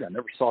 I'm like, dude, I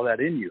never saw that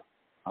in you.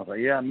 I was like,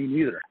 yeah, me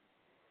neither.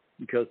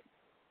 Because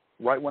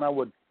back when I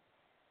was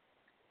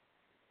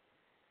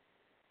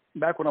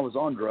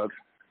on drugs,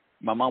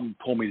 my mom would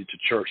pull me to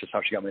church. That's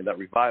how she got me that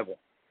revival.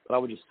 But I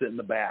would just sit in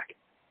the back,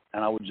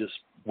 and I would just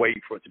wait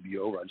for it to be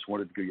over. I just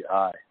wanted to get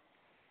high.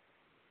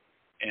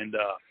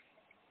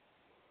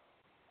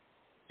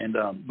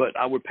 But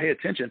I would pay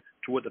attention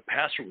to what the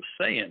pastor was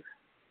saying,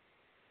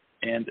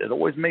 and it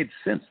always made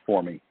sense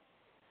for me.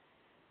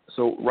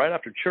 So right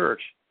after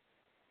church,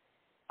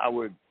 I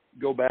would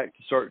go back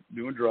to start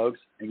doing drugs,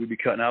 and we'd be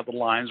cutting out the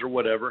lines or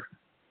whatever,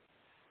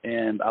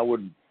 and I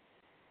would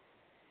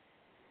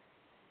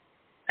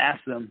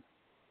ask them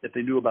if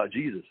they knew about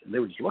Jesus, and they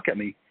would just look at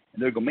me,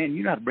 and they would go, man,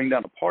 you know how to bring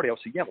down a party. I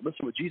would say, yeah, but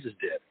listen to what Jesus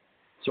did.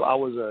 So I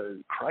was a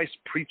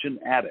Christ-preaching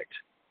addict.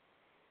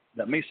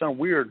 That may sound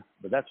weird,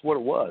 but that's what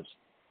it was.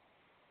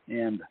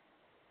 And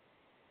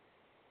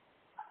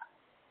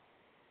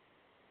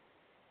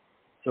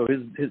so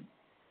his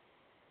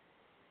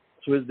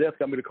death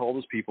got me to call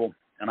those people,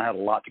 and I had a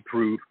lot to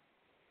prove.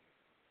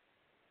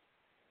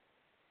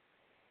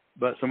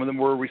 But some of them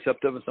were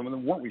receptive, and some of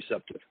them weren't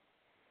receptive.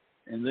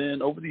 And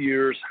then over the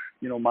years,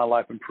 my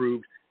life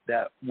improved.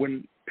 That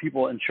when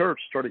people in church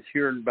started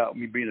hearing about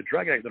me being a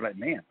drug addict, they're like,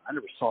 man, I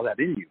never saw that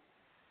in you.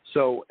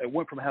 So it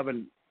went from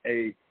having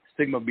a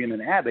stigma of being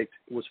an addict,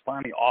 it was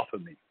finally off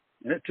of me.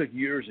 And it took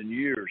years and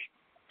years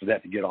for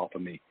that to get off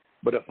of me.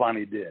 But it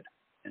finally did.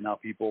 And now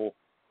people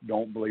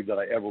don't believe that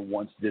I ever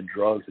once did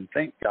drugs. And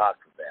thank God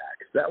for that,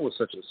 because that was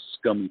such a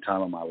scummy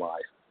time of my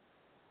life.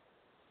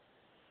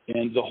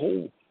 And the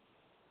whole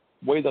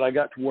way that I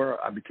got to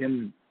where I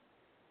became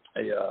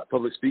a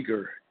public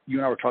speaker, you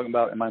and I were talking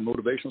about, am I a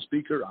motivational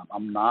speaker?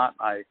 I'm not.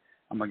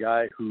 I'm a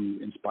guy who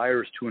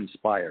inspires to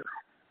inspire.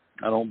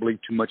 I don't believe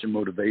too much in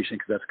motivation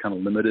because that's kind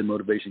of limited.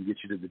 Motivation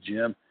gets you to the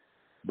gym,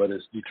 but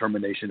it's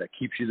determination that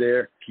keeps you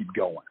there, keep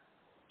going.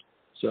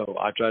 So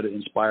I try to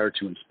inspire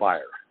to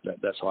inspire.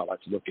 That's how I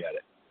like to look at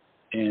it.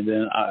 And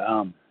then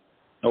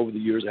over the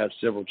years, I had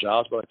several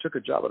jobs, but I took a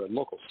job at a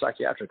local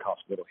psychiatric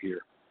hospital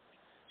here.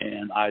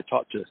 And I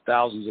talked to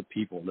thousands of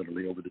people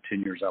literally over the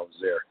 10 years I was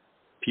there.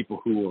 People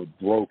who were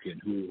broken,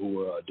 who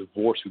were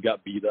divorced, who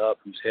got beat up,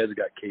 whose heads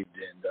got caved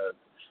in,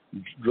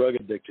 drug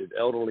addicted,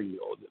 elderly,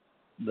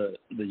 the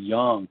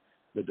young,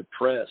 the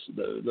depressed,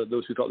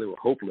 those who thought they were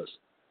hopeless.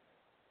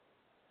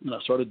 And I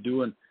started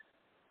doing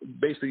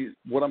basically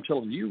what I'm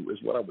telling you is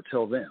what I would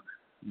tell them.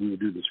 We would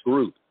do this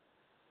group,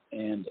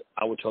 and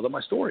I would tell them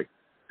my story.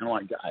 And I'm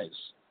like, guys,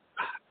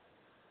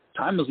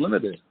 time is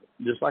limited,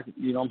 just like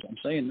I'm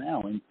saying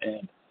now.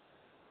 And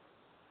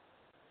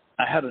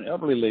I had an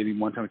elderly lady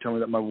one time tell me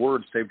that my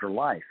words saved her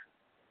life.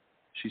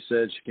 She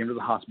said she came to the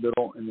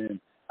hospital, and then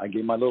I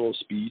gave my little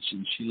speech,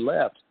 and she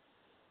left.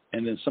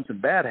 And then something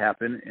bad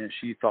happened, and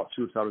she thought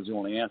suicide was the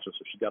only answer,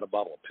 so she got a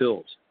bottle of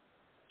pills.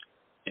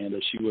 And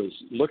as she was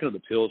looking at the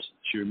pills,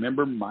 she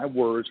remembered my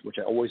words, which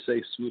I always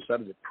say,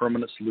 suicide is a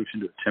permanent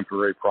solution to a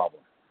temporary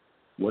problem.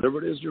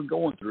 Whatever it is you're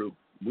going through,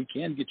 we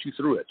can get you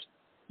through it.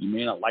 You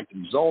may not like the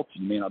results.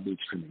 You may not be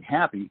extremely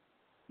happy,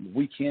 but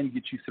we can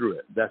get you through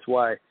it. That's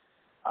why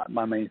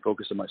my main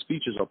focus of my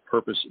speeches are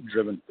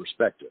purpose-driven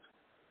perspective,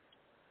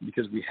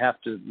 because we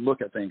have to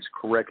look at things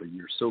correctly.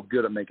 You're so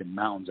good at making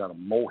mountains out of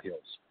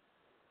molehills.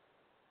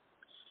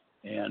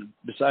 And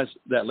besides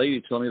that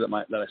lady telling me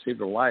that I saved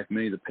her life,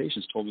 many of the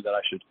patients told me that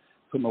I should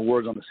put my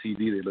words on the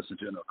CD they listened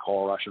to in their car,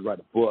 or I should write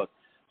a book.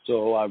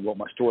 So I wrote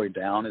my story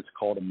down. It's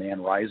called A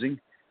Man Rising,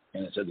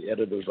 and it's at the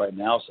editor's right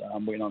now. So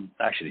I'm waiting on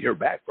actually to hear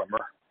back from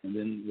her. And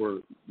then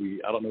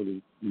I don't know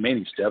the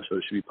remaining steps, but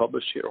it should be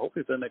published here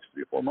hopefully within the next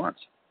 3 or 4 months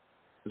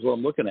is what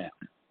I'm looking at.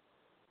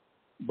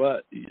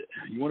 But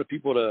you wanted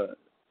people to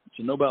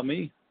know about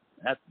me?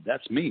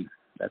 That's me.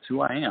 That's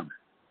who I am.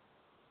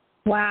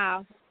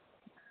 Wow.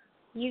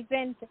 You've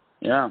been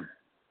through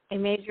a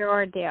major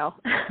ordeal.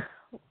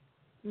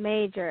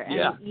 Major.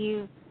 And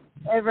you've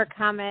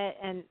overcome it,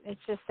 and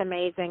it's just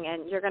amazing,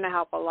 and you're going to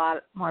help a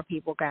lot more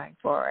people going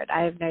forward.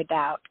 I have no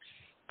doubt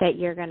that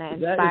you're going to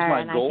inspire. That is my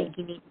and goal. I think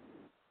you need.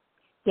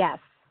 Yes.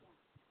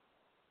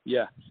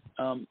 Yeah.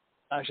 I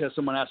actually had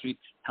someone ask me,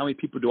 how many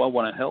people do I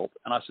want to help?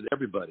 And I said,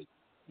 everybody.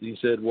 And he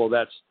said, well,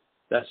 that's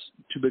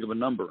too big of a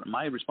number. And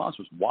my response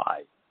was,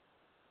 why?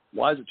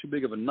 Why is it too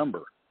big of a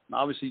number? And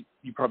obviously,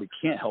 you probably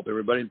can't help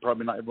everybody, and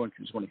probably not everyone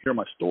just want to hear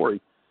my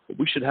story, but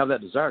we should have that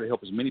desire to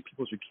help as many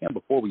people as we can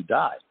before we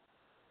die.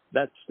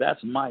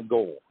 That's my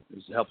goal,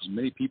 is to help as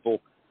many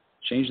people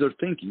change their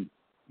thinking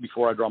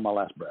before I draw my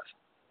last breath.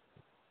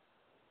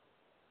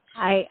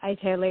 I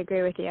totally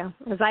agree with you,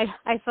 because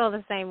I feel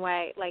the same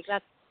way. Like,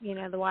 that's,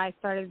 the why I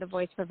started the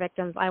Voice for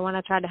Victims. I want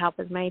to try to help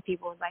as many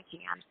people as I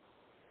can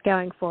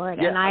going forward.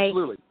 Yeah, and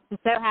absolutely. I'm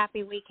so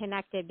happy we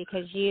connected,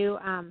 because you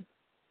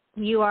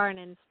are an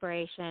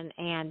inspiration,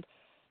 and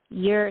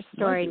your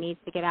story needs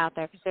to get out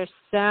there, because there's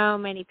so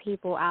many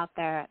people out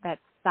there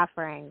that's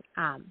suffering,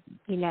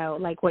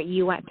 like what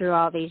you went through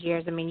all these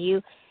years. I mean,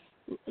 you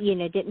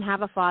didn't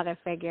have a father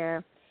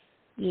figure.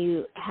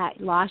 You had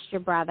lost your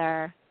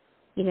brother.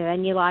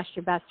 Then you lost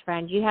your best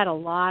friend. You had a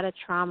lot of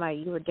trauma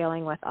you were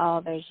dealing with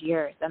all those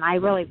years. And I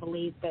really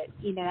believe that,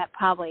 that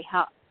probably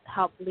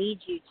helped lead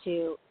you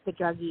to the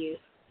drug use.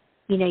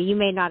 You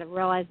may not have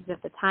realized it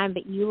at the time,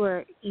 but you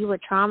were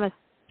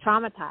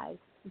traumatized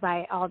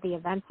by all the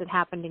events that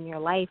happened in your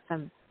life.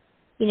 And,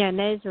 and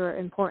those were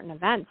important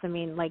events. I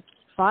mean, like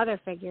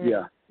father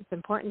figure, it's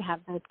important to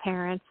have those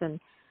parents, and,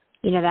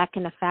 that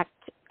can affect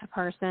a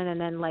person. And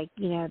then, like,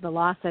 the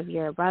loss of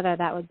your brother,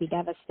 that would be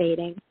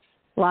devastating.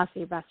 Loss of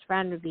your best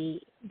friend would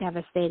be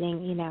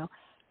devastating,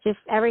 just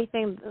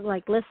everything.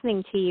 Like,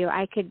 listening to you,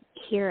 I could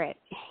hear it,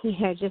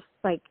 just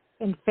like,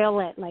 and feel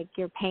it, like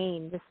your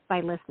pain, just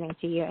by listening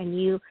to you.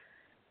 And you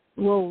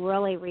will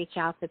really reach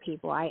out to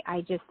people.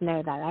 I just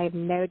know that. I have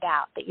no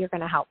doubt that you're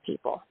going to help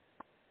people.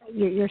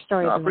 Your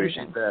story is amazing. I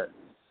appreciate that.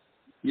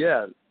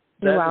 Yeah.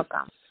 You're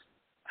welcome.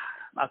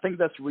 I think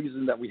that's the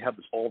reason that we have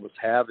this, all of us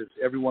have, is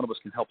every one of us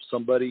can help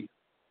somebody,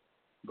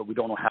 but we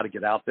don't know how to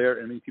get out there.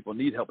 And many people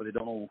need help, but they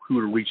don't know who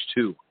to reach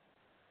to.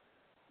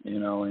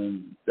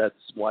 And that's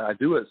why I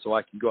do it, so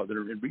I can go out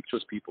there and reach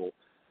those people.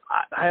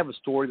 I have a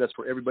story that's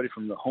for everybody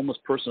from the homeless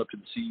person up to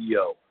the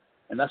CEO.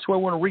 And that's who I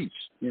want to reach.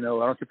 I don't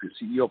care if you're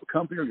CEO of a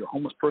company or you're a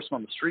homeless person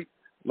on the street.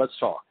 Let's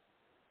talk.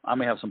 I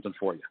may have something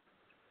for you.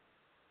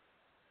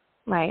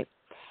 Right.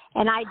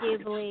 And I do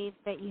believe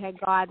that you had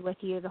God with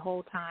you the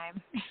whole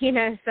time.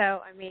 So,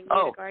 I mean,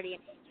 you're a guardian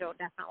angel,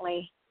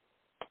 definitely.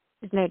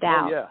 There's no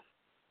doubt. Oh, yeah.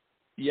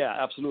 Yeah,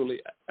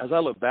 absolutely. As I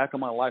look back on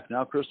my life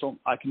now, Crystal,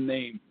 I can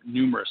name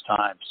numerous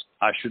times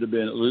I should have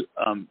been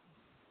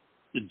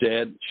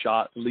dead,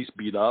 shot, at least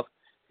beat up.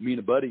 Me and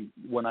a buddy,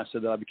 when I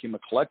said that I became a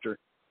collector,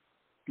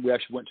 we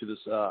actually went to this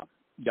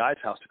guy's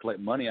house to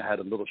collect money. I had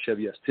a little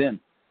Chevy S10,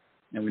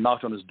 and we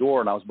knocked on his door,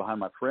 and I was behind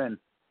my friend,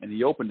 and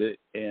he opened it,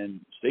 and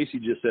Stacy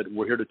just said,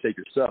 "We're here to take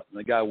your stuff." And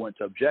the guy went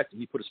to object, and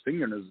he put his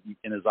finger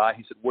in his eye.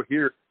 He said, "We're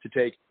here to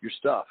take your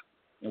stuff."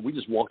 And we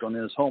just walked on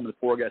in his home, and the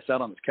poor guy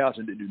sat on his couch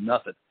and didn't do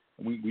nothing.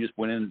 And we just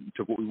went in and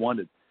took what we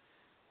wanted.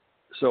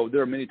 So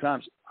there are many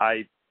times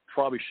I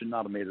probably should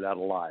not have made it out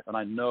alive. And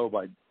I know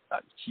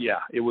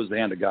it was the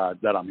hand of God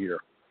that I'm here.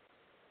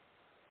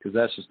 Because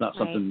that's just not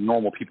something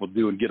normal people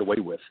do and get away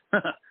with.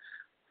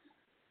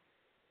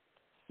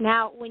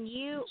 Now, when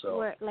you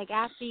were, like,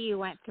 after you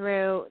went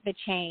through the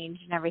change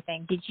and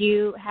everything, did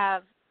you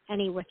have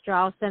any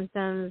withdrawal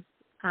symptoms?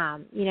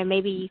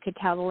 Maybe you could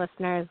tell the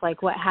listeners, like,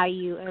 how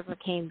you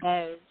overcame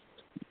those,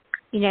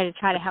 to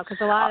try to help.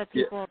 Because a lot of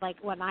people, like,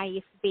 when I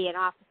used to be an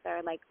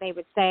officer, like, they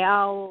would say,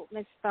 "Oh,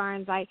 Ms.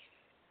 Starnes,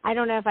 I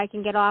don't know if I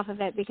can get off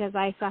of it because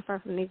I suffer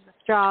from these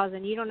withdrawals,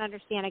 and you don't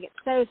understand. I get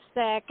so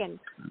sick." And,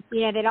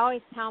 they'd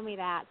always tell me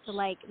that. So,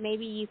 like,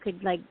 maybe you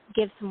could, like,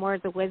 give some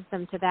words of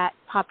wisdom to that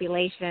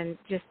population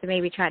just to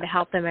maybe try to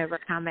help them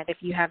overcome it, if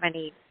you have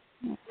any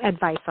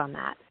advice on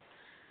that.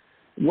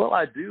 Well,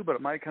 I do, but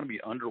it might kind of be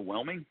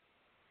underwhelming.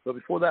 But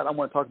before that, I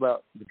want to talk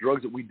about the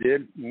drugs that we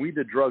did. When we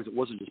did drugs, it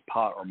wasn't just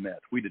pot or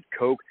meth. We did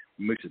coke.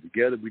 We mixed it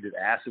together. We did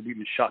acid. We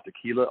even shot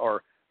tequila,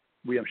 or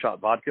we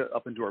shot vodka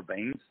up into our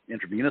veins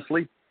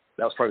intravenously.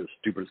 That was probably the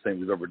stupidest thing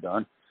we've ever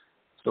done.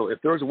 So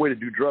if there was a way to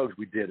do drugs,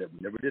 we did it. We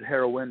never did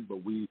heroin,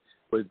 but we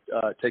would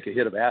take a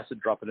hit of acid,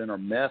 drop it in our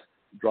meth,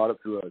 draw it up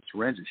through a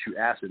syringe, and shoot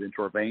acid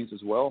into our veins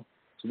as well.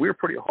 So we were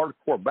pretty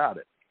hardcore about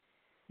it.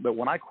 But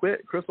when I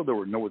quit, Crystal, there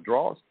were no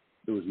withdrawals.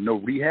 There was no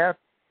rehab.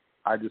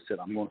 I just said,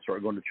 I'm going to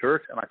start going to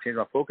church, and I changed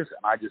my focus,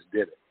 and I just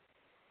did it.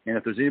 And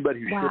if there's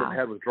anybody who should have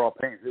had withdrawal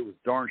pains, it was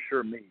darn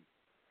sure me.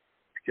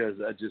 Because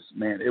I just,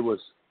 man, it was,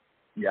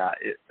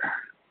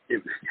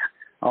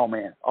 oh,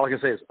 man. All I can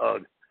say is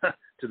ugh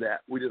to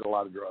that. We did a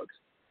lot of drugs.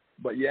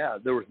 But, yeah,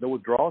 there was no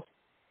withdrawals.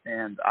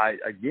 And,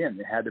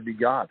 it had to be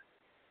God.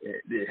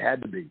 It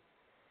had to be.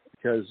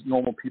 Because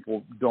normal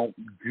people don't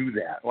do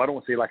that. Well, I don't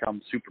want to say like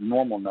I'm super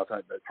normal enough.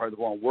 That's probably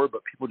the wrong word,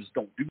 but people just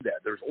don't do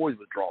that. There's always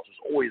withdrawals.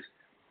 There's always,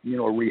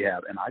 a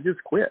rehab. And I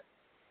just quit.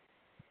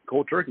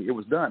 Cold turkey. It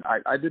was done.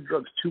 I did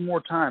drugs 2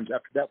 more times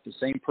after that with the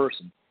same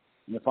person.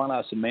 And then finally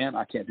I said, man,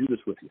 I can't do this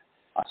with you.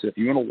 I said, if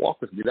you're going to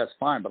walk with me, that's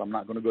fine, but I'm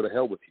not going to go to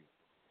hell with you.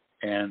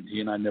 And he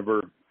and I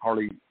never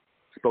hardly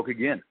spoke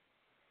again.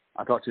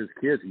 I talked to his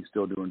kids. He's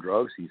still doing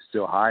drugs. He's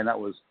still high. And that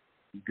was,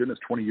 goodness,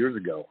 20 years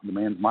ago. The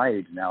man's my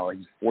age now.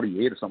 He's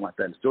 48 or something like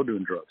that and still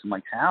doing drugs. I'm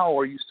like, how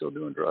are you still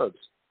doing drugs?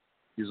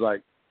 He's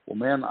like, well,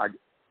 man, I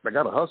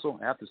got to hustle.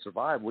 I have to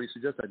survive. What do you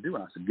suggest I do?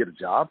 And I said, get a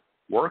job,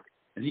 work.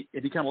 And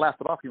he kind of laughed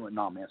it off. He went,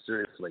 no, man,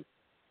 seriously.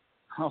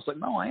 I was like,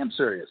 no, I am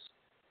serious.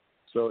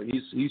 So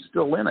he's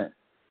still in it.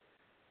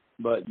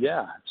 But,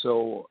 yeah,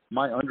 so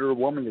my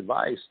underwhelming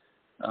advice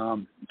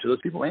to those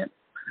people, man,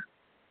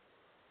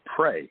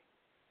 pray.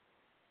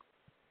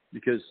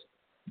 Because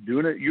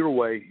doing it your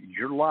way,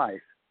 your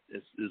life,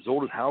 as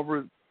old as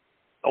however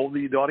old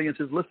the audience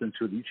is listening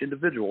to, each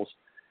individual's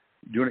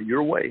doing it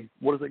your way,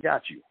 what has it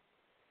got you?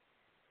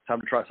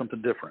 Time to try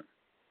something different.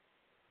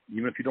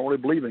 Even if you don't really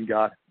believe in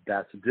God,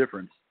 that's the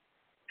difference.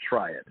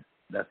 Try it.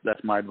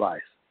 That's my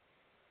advice.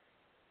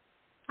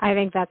 I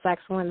think that's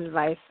excellent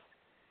advice.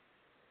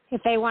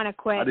 If they want to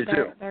quit,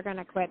 they're going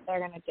to quit. They're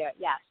going to do it.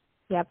 Yes.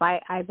 Yep,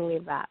 I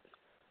believe that.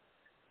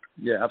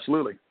 Yeah,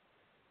 absolutely.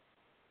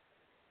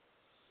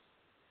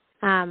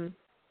 And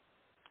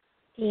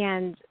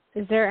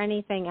is there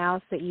anything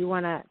else that you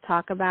want to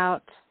talk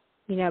about,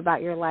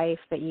 about your life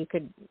that you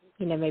could,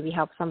 maybe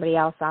help somebody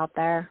else out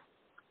there?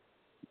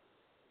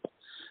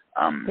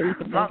 Probably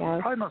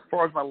not as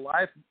far as my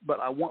life, but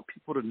I want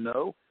people to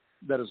know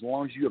that as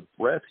long as you have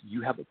breath,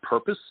 you have a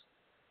purpose.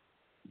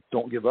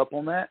 Don't give up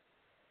on that.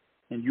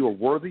 And you are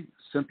worthy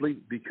simply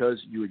because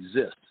you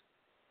exist.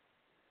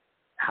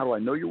 How do I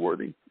know you're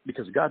worthy?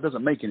 Because God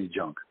doesn't make any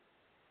junk.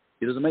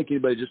 He doesn't make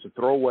anybody just to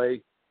throw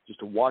away, just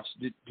to watch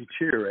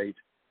deteriorate.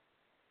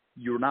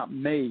 You're not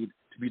made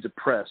to be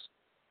depressed,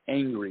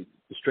 angry,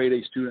 a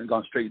straight-A student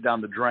gone straight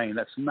down the drain.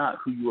 That's not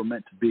who you were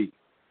meant to be.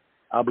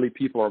 I believe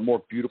people are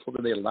more beautiful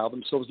than they allow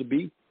themselves to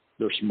be.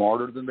 They're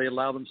smarter than they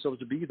allow themselves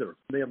to be.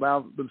 They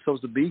allow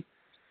themselves to be.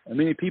 And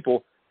many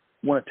people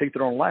want to take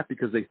their own life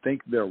because they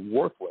think they're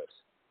worthless.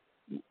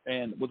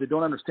 And what they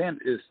don't understand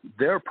is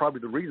they're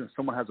probably the reason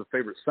someone has a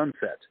favorite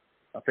sunset,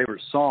 a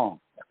favorite song,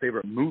 a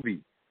favorite movie,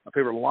 a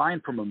favorite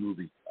line from a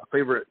movie, a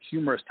favorite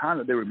humorous time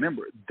that they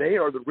remember. They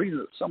are the reason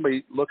that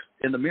somebody looks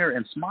in the mirror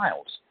and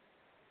smiles.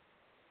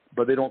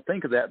 But they don't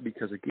think of that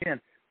because, again,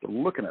 they're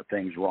looking at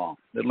things wrong.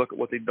 They look at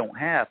what they don't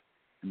have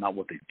and not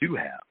what they do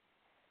have.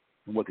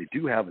 And what they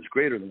do have is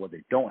greater than what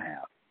they don't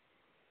have.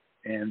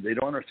 And they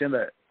don't understand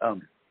that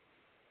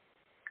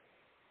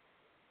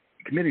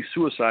committing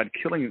suicide,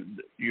 killing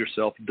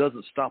yourself,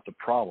 doesn't stop the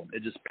problem.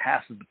 It just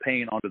passes the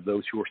pain on to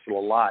those who are still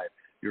alive,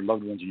 your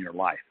loved ones in your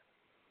life.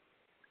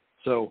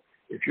 So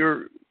if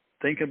you're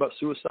thinking about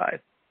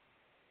suicide,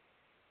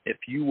 if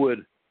you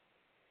would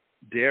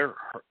dare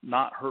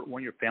not hurt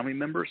one of your family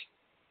members,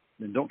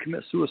 then don't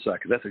commit suicide,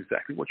 because that's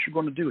exactly what you're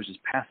going to do, is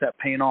just pass that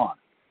pain on.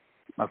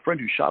 My friend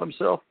who shot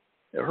himself,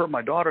 it hurt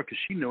my daughter because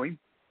she knew him,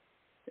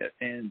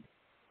 and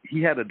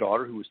he had a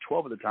daughter who was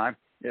 12 at the time.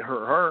 It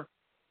hurt her.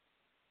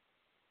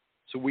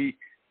 So we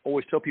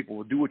always tell people,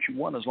 well, do what you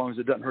want as long as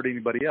it doesn't hurt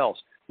anybody else.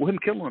 Well, him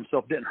killing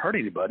himself didn't hurt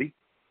anybody,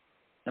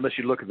 unless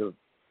you look at the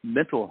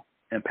mental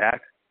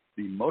impact,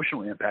 the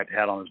emotional impact it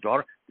had on his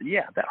daughter.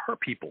 Yeah, that hurt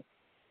people.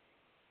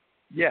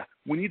 Yeah,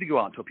 we need to go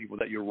out and tell people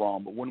that you're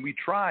wrong. But when we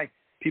try,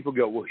 people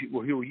go, well,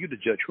 who are you to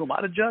judge? Who am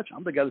I to judge?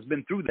 I'm the guy that's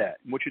been through that.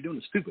 And what you're doing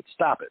is stupid.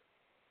 Stop it.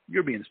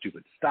 You're being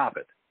stupid. Stop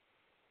it.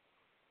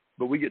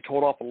 But we get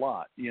told off a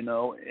lot,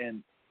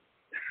 and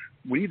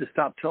we need to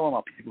stop telling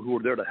our people who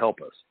are there to help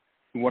us,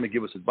 who want to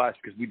give us advice,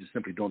 because we just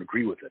simply don't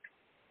agree with it.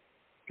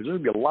 Because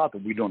there's going to be a lot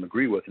that we don't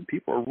agree with, and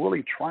people are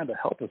really trying to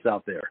help us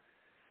out there.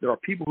 There are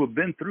people who have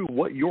been through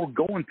what you're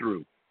going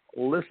through.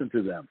 Listen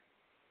to them.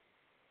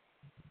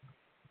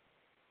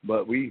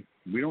 But we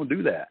don't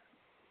do that.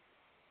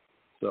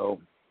 So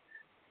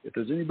if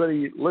there's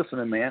anybody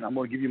listening, man, I'm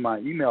going to give you my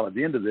email at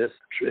the end of this.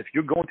 If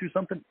you're going through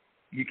something,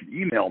 you can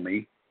email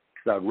me,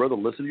 because I'd rather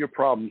listen to your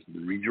problems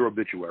than read your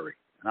obituary.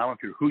 And I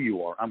don't care who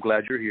you are. I'm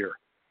glad you're here,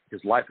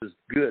 because life is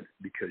good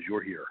because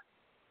you're here.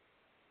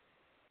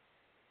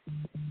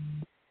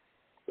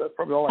 That's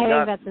probably all I got.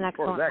 I think that's an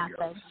excellent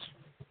message.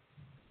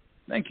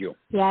 Thank you.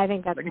 Yeah, I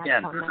think that's an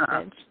excellent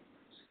message.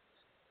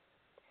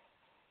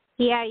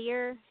 Yeah,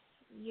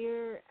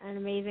 you're an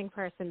amazing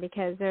person,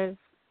 because there's,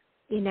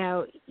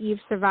 you've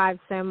survived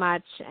so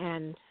much,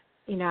 and,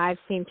 I've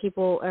seen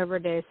people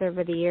overdose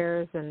over the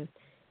years, and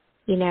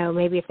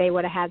maybe if they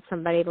would have had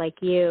somebody like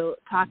you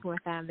talking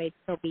with them, they'd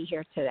still be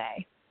here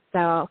today.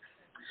 So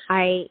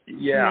I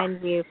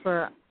commend you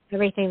for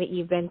everything that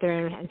you've been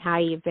through and how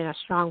you've been a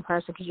strong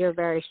person, because you're a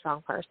very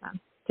strong person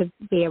to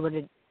be able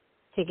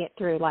to get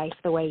through life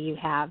the way you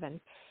have. And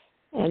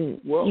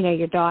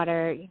your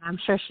daughter, I'm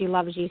sure she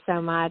loves you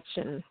so much,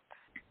 and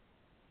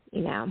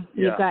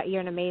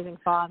you're an amazing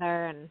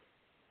father,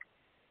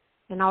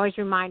 and always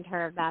remind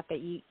her of that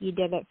you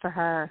did it for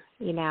her.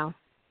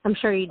 I'm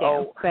sure you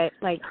do, but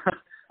I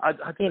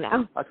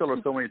tell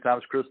her so many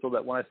times, Crystal,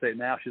 that when I say it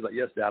now, she's like,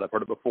 "Yes, Dad, I've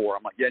heard it before."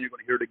 I'm like, "Yeah, and you're going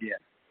to hear it again,"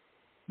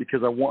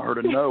 because I want her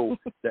to know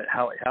that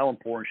how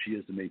important she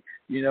is to me.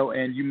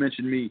 And you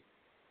mentioned me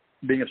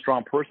being a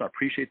strong person. I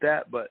appreciate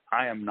that, but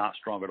I am not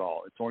strong at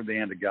all. It's only the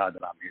hand of God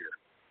that I'm here.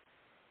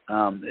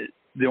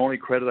 The only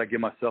credit I give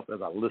myself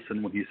is I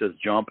listen when he says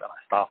jump and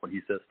I stop when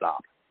he says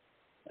stop.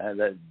 And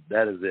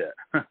that is it.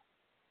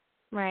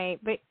 Right,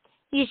 but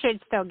you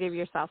should still give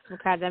yourself some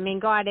credit. I mean,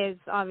 God is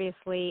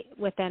obviously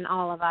within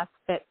all of us,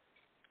 but,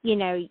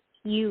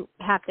 you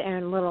have to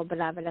earn a little bit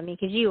of it. I mean,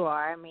 because you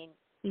are. I mean,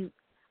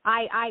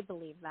 I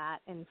believe that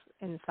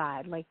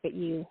inside, like that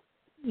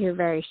you're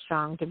very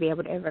strong to be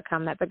able to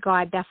overcome that. But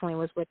God definitely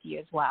was with you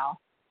as well.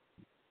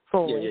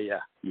 Fully.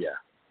 Yeah.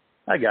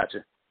 I got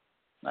you.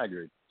 I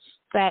agree.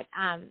 But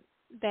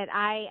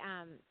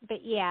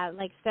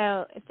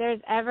so if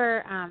there's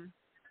ever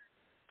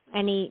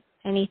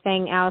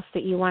anything else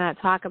that you want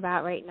to talk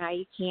about right now,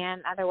 you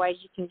can. Otherwise,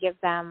 you can give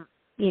them,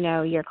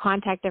 your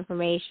contact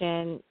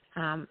information.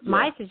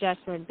 My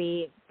suggestion would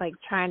be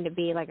trying to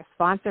be like a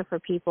sponsor for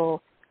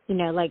people.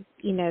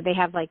 They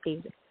have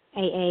these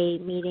AA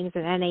meetings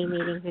and NA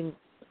meetings, and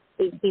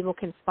these people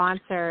can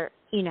sponsor.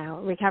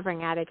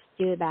 Recovering addicts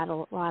do that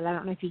a lot. I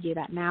don't know if you do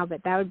that now,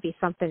 but that would be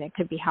something that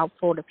could be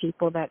helpful to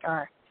people that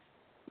are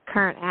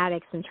current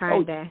addicts and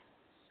trying to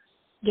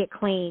get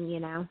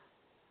clean.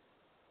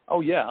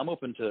 Oh, yeah, I'm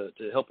open to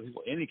helping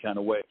people any kind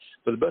of way.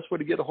 But the best way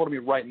to get a hold of me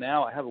right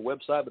now, I have a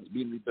website, but it's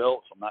being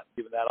rebuilt, so I'm not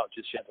giving that out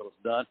just yet until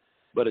it's done.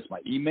 But it's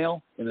my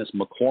email, and it's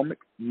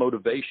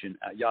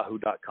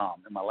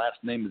McCormickMotivation@yahoo.com. And my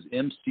last name is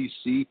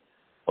McCormick,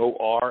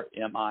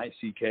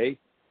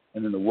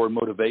 and then the word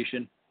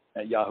motivation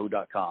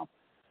 @yahoo.com.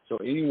 So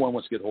anyone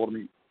wants to get a hold of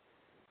me,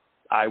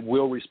 I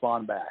will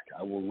respond back.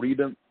 I will read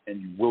them,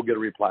 and you will get a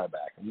reply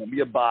back. It won't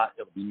be a bot.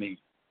 It'll be me.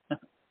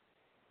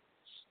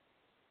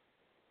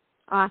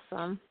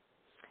 Awesome.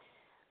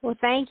 Well,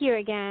 thank you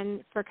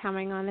again for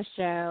coming on the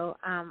show.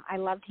 I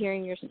loved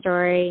hearing your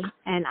story,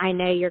 and I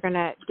know you're going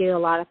to do a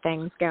lot of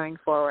things going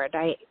forward.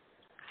 I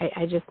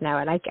just know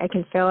it. I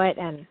can feel it,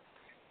 and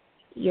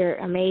you're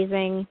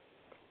amazing.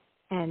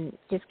 And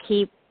just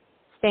keep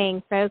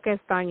staying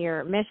focused on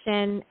your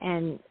mission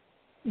and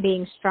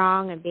being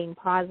strong and being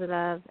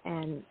positive,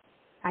 and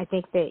I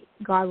think that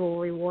God will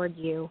reward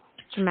you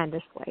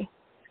tremendously.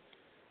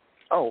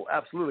 Oh,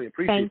 absolutely.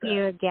 Appreciate that. Thank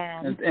you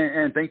again. And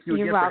thank you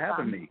again for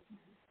having me.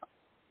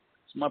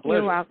 It's my pleasure.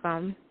 You're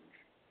welcome.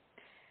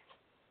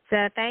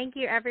 So thank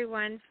you,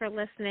 everyone, for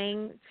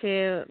listening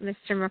to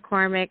Mr.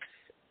 McCormick's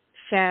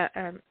show,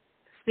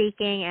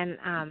 speaking,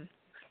 and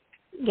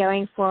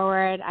going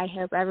forward, I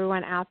hope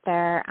everyone out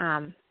there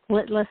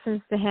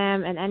listens to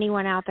him, and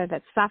anyone out there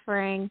that's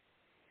suffering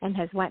and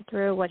has went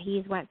through what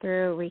he's went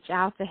through, reach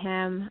out to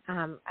him.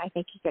 I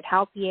think he could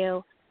help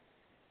you.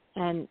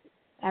 And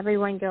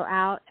everyone go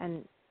out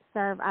and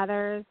serve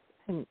others,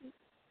 and,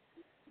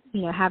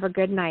 have a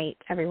good night,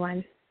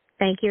 everyone.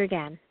 Thank you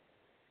again.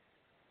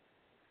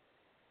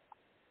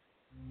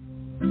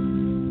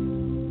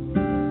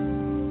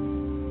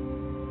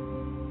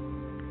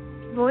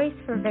 Voice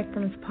for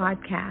Victims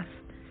podcast.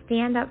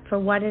 Stand up for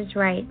what is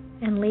right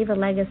and leave a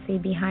legacy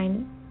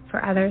behind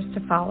for others to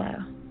follow.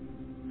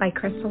 By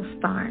Crystal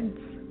Starnes.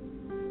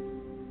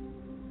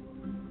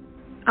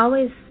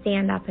 Always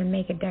stand up and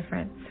make a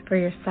difference for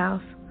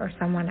yourself or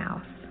someone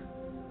else.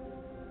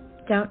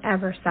 Don't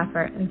ever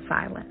suffer in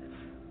silence.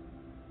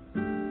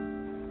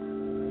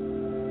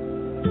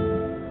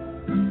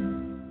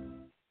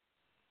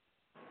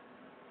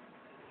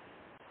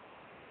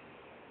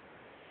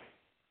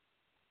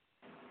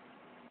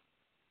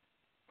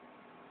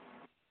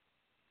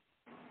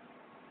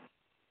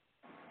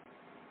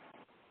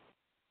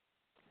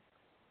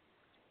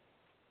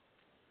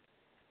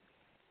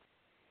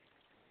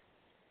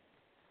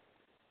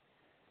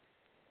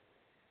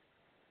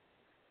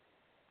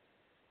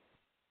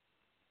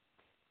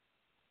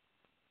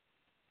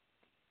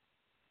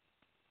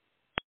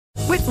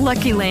 With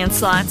Lucky Land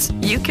Slots,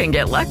 you can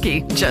get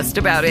lucky just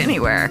about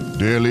anywhere.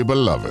 Dearly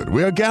beloved,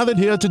 we are gathered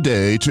here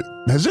today to...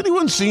 Has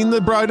anyone seen the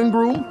bride and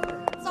groom?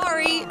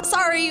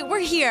 Sorry, we're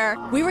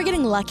here. We were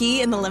getting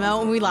lucky in the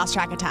limo and we lost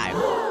track of time.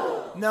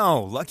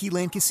 No, Lucky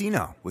Land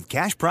Casino, with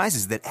cash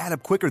prizes that add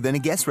up quicker than a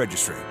guest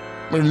registry.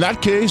 In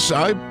that case,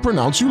 I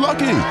pronounce you lucky.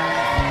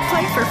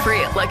 Play for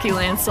free at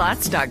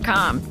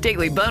LuckyLandSlots.com.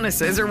 Daily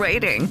bonuses are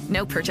waiting.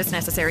 No purchase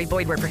necessary.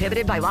 Void where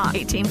prohibited by law.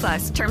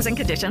 18+. Terms and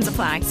conditions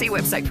apply. See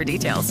website for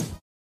details.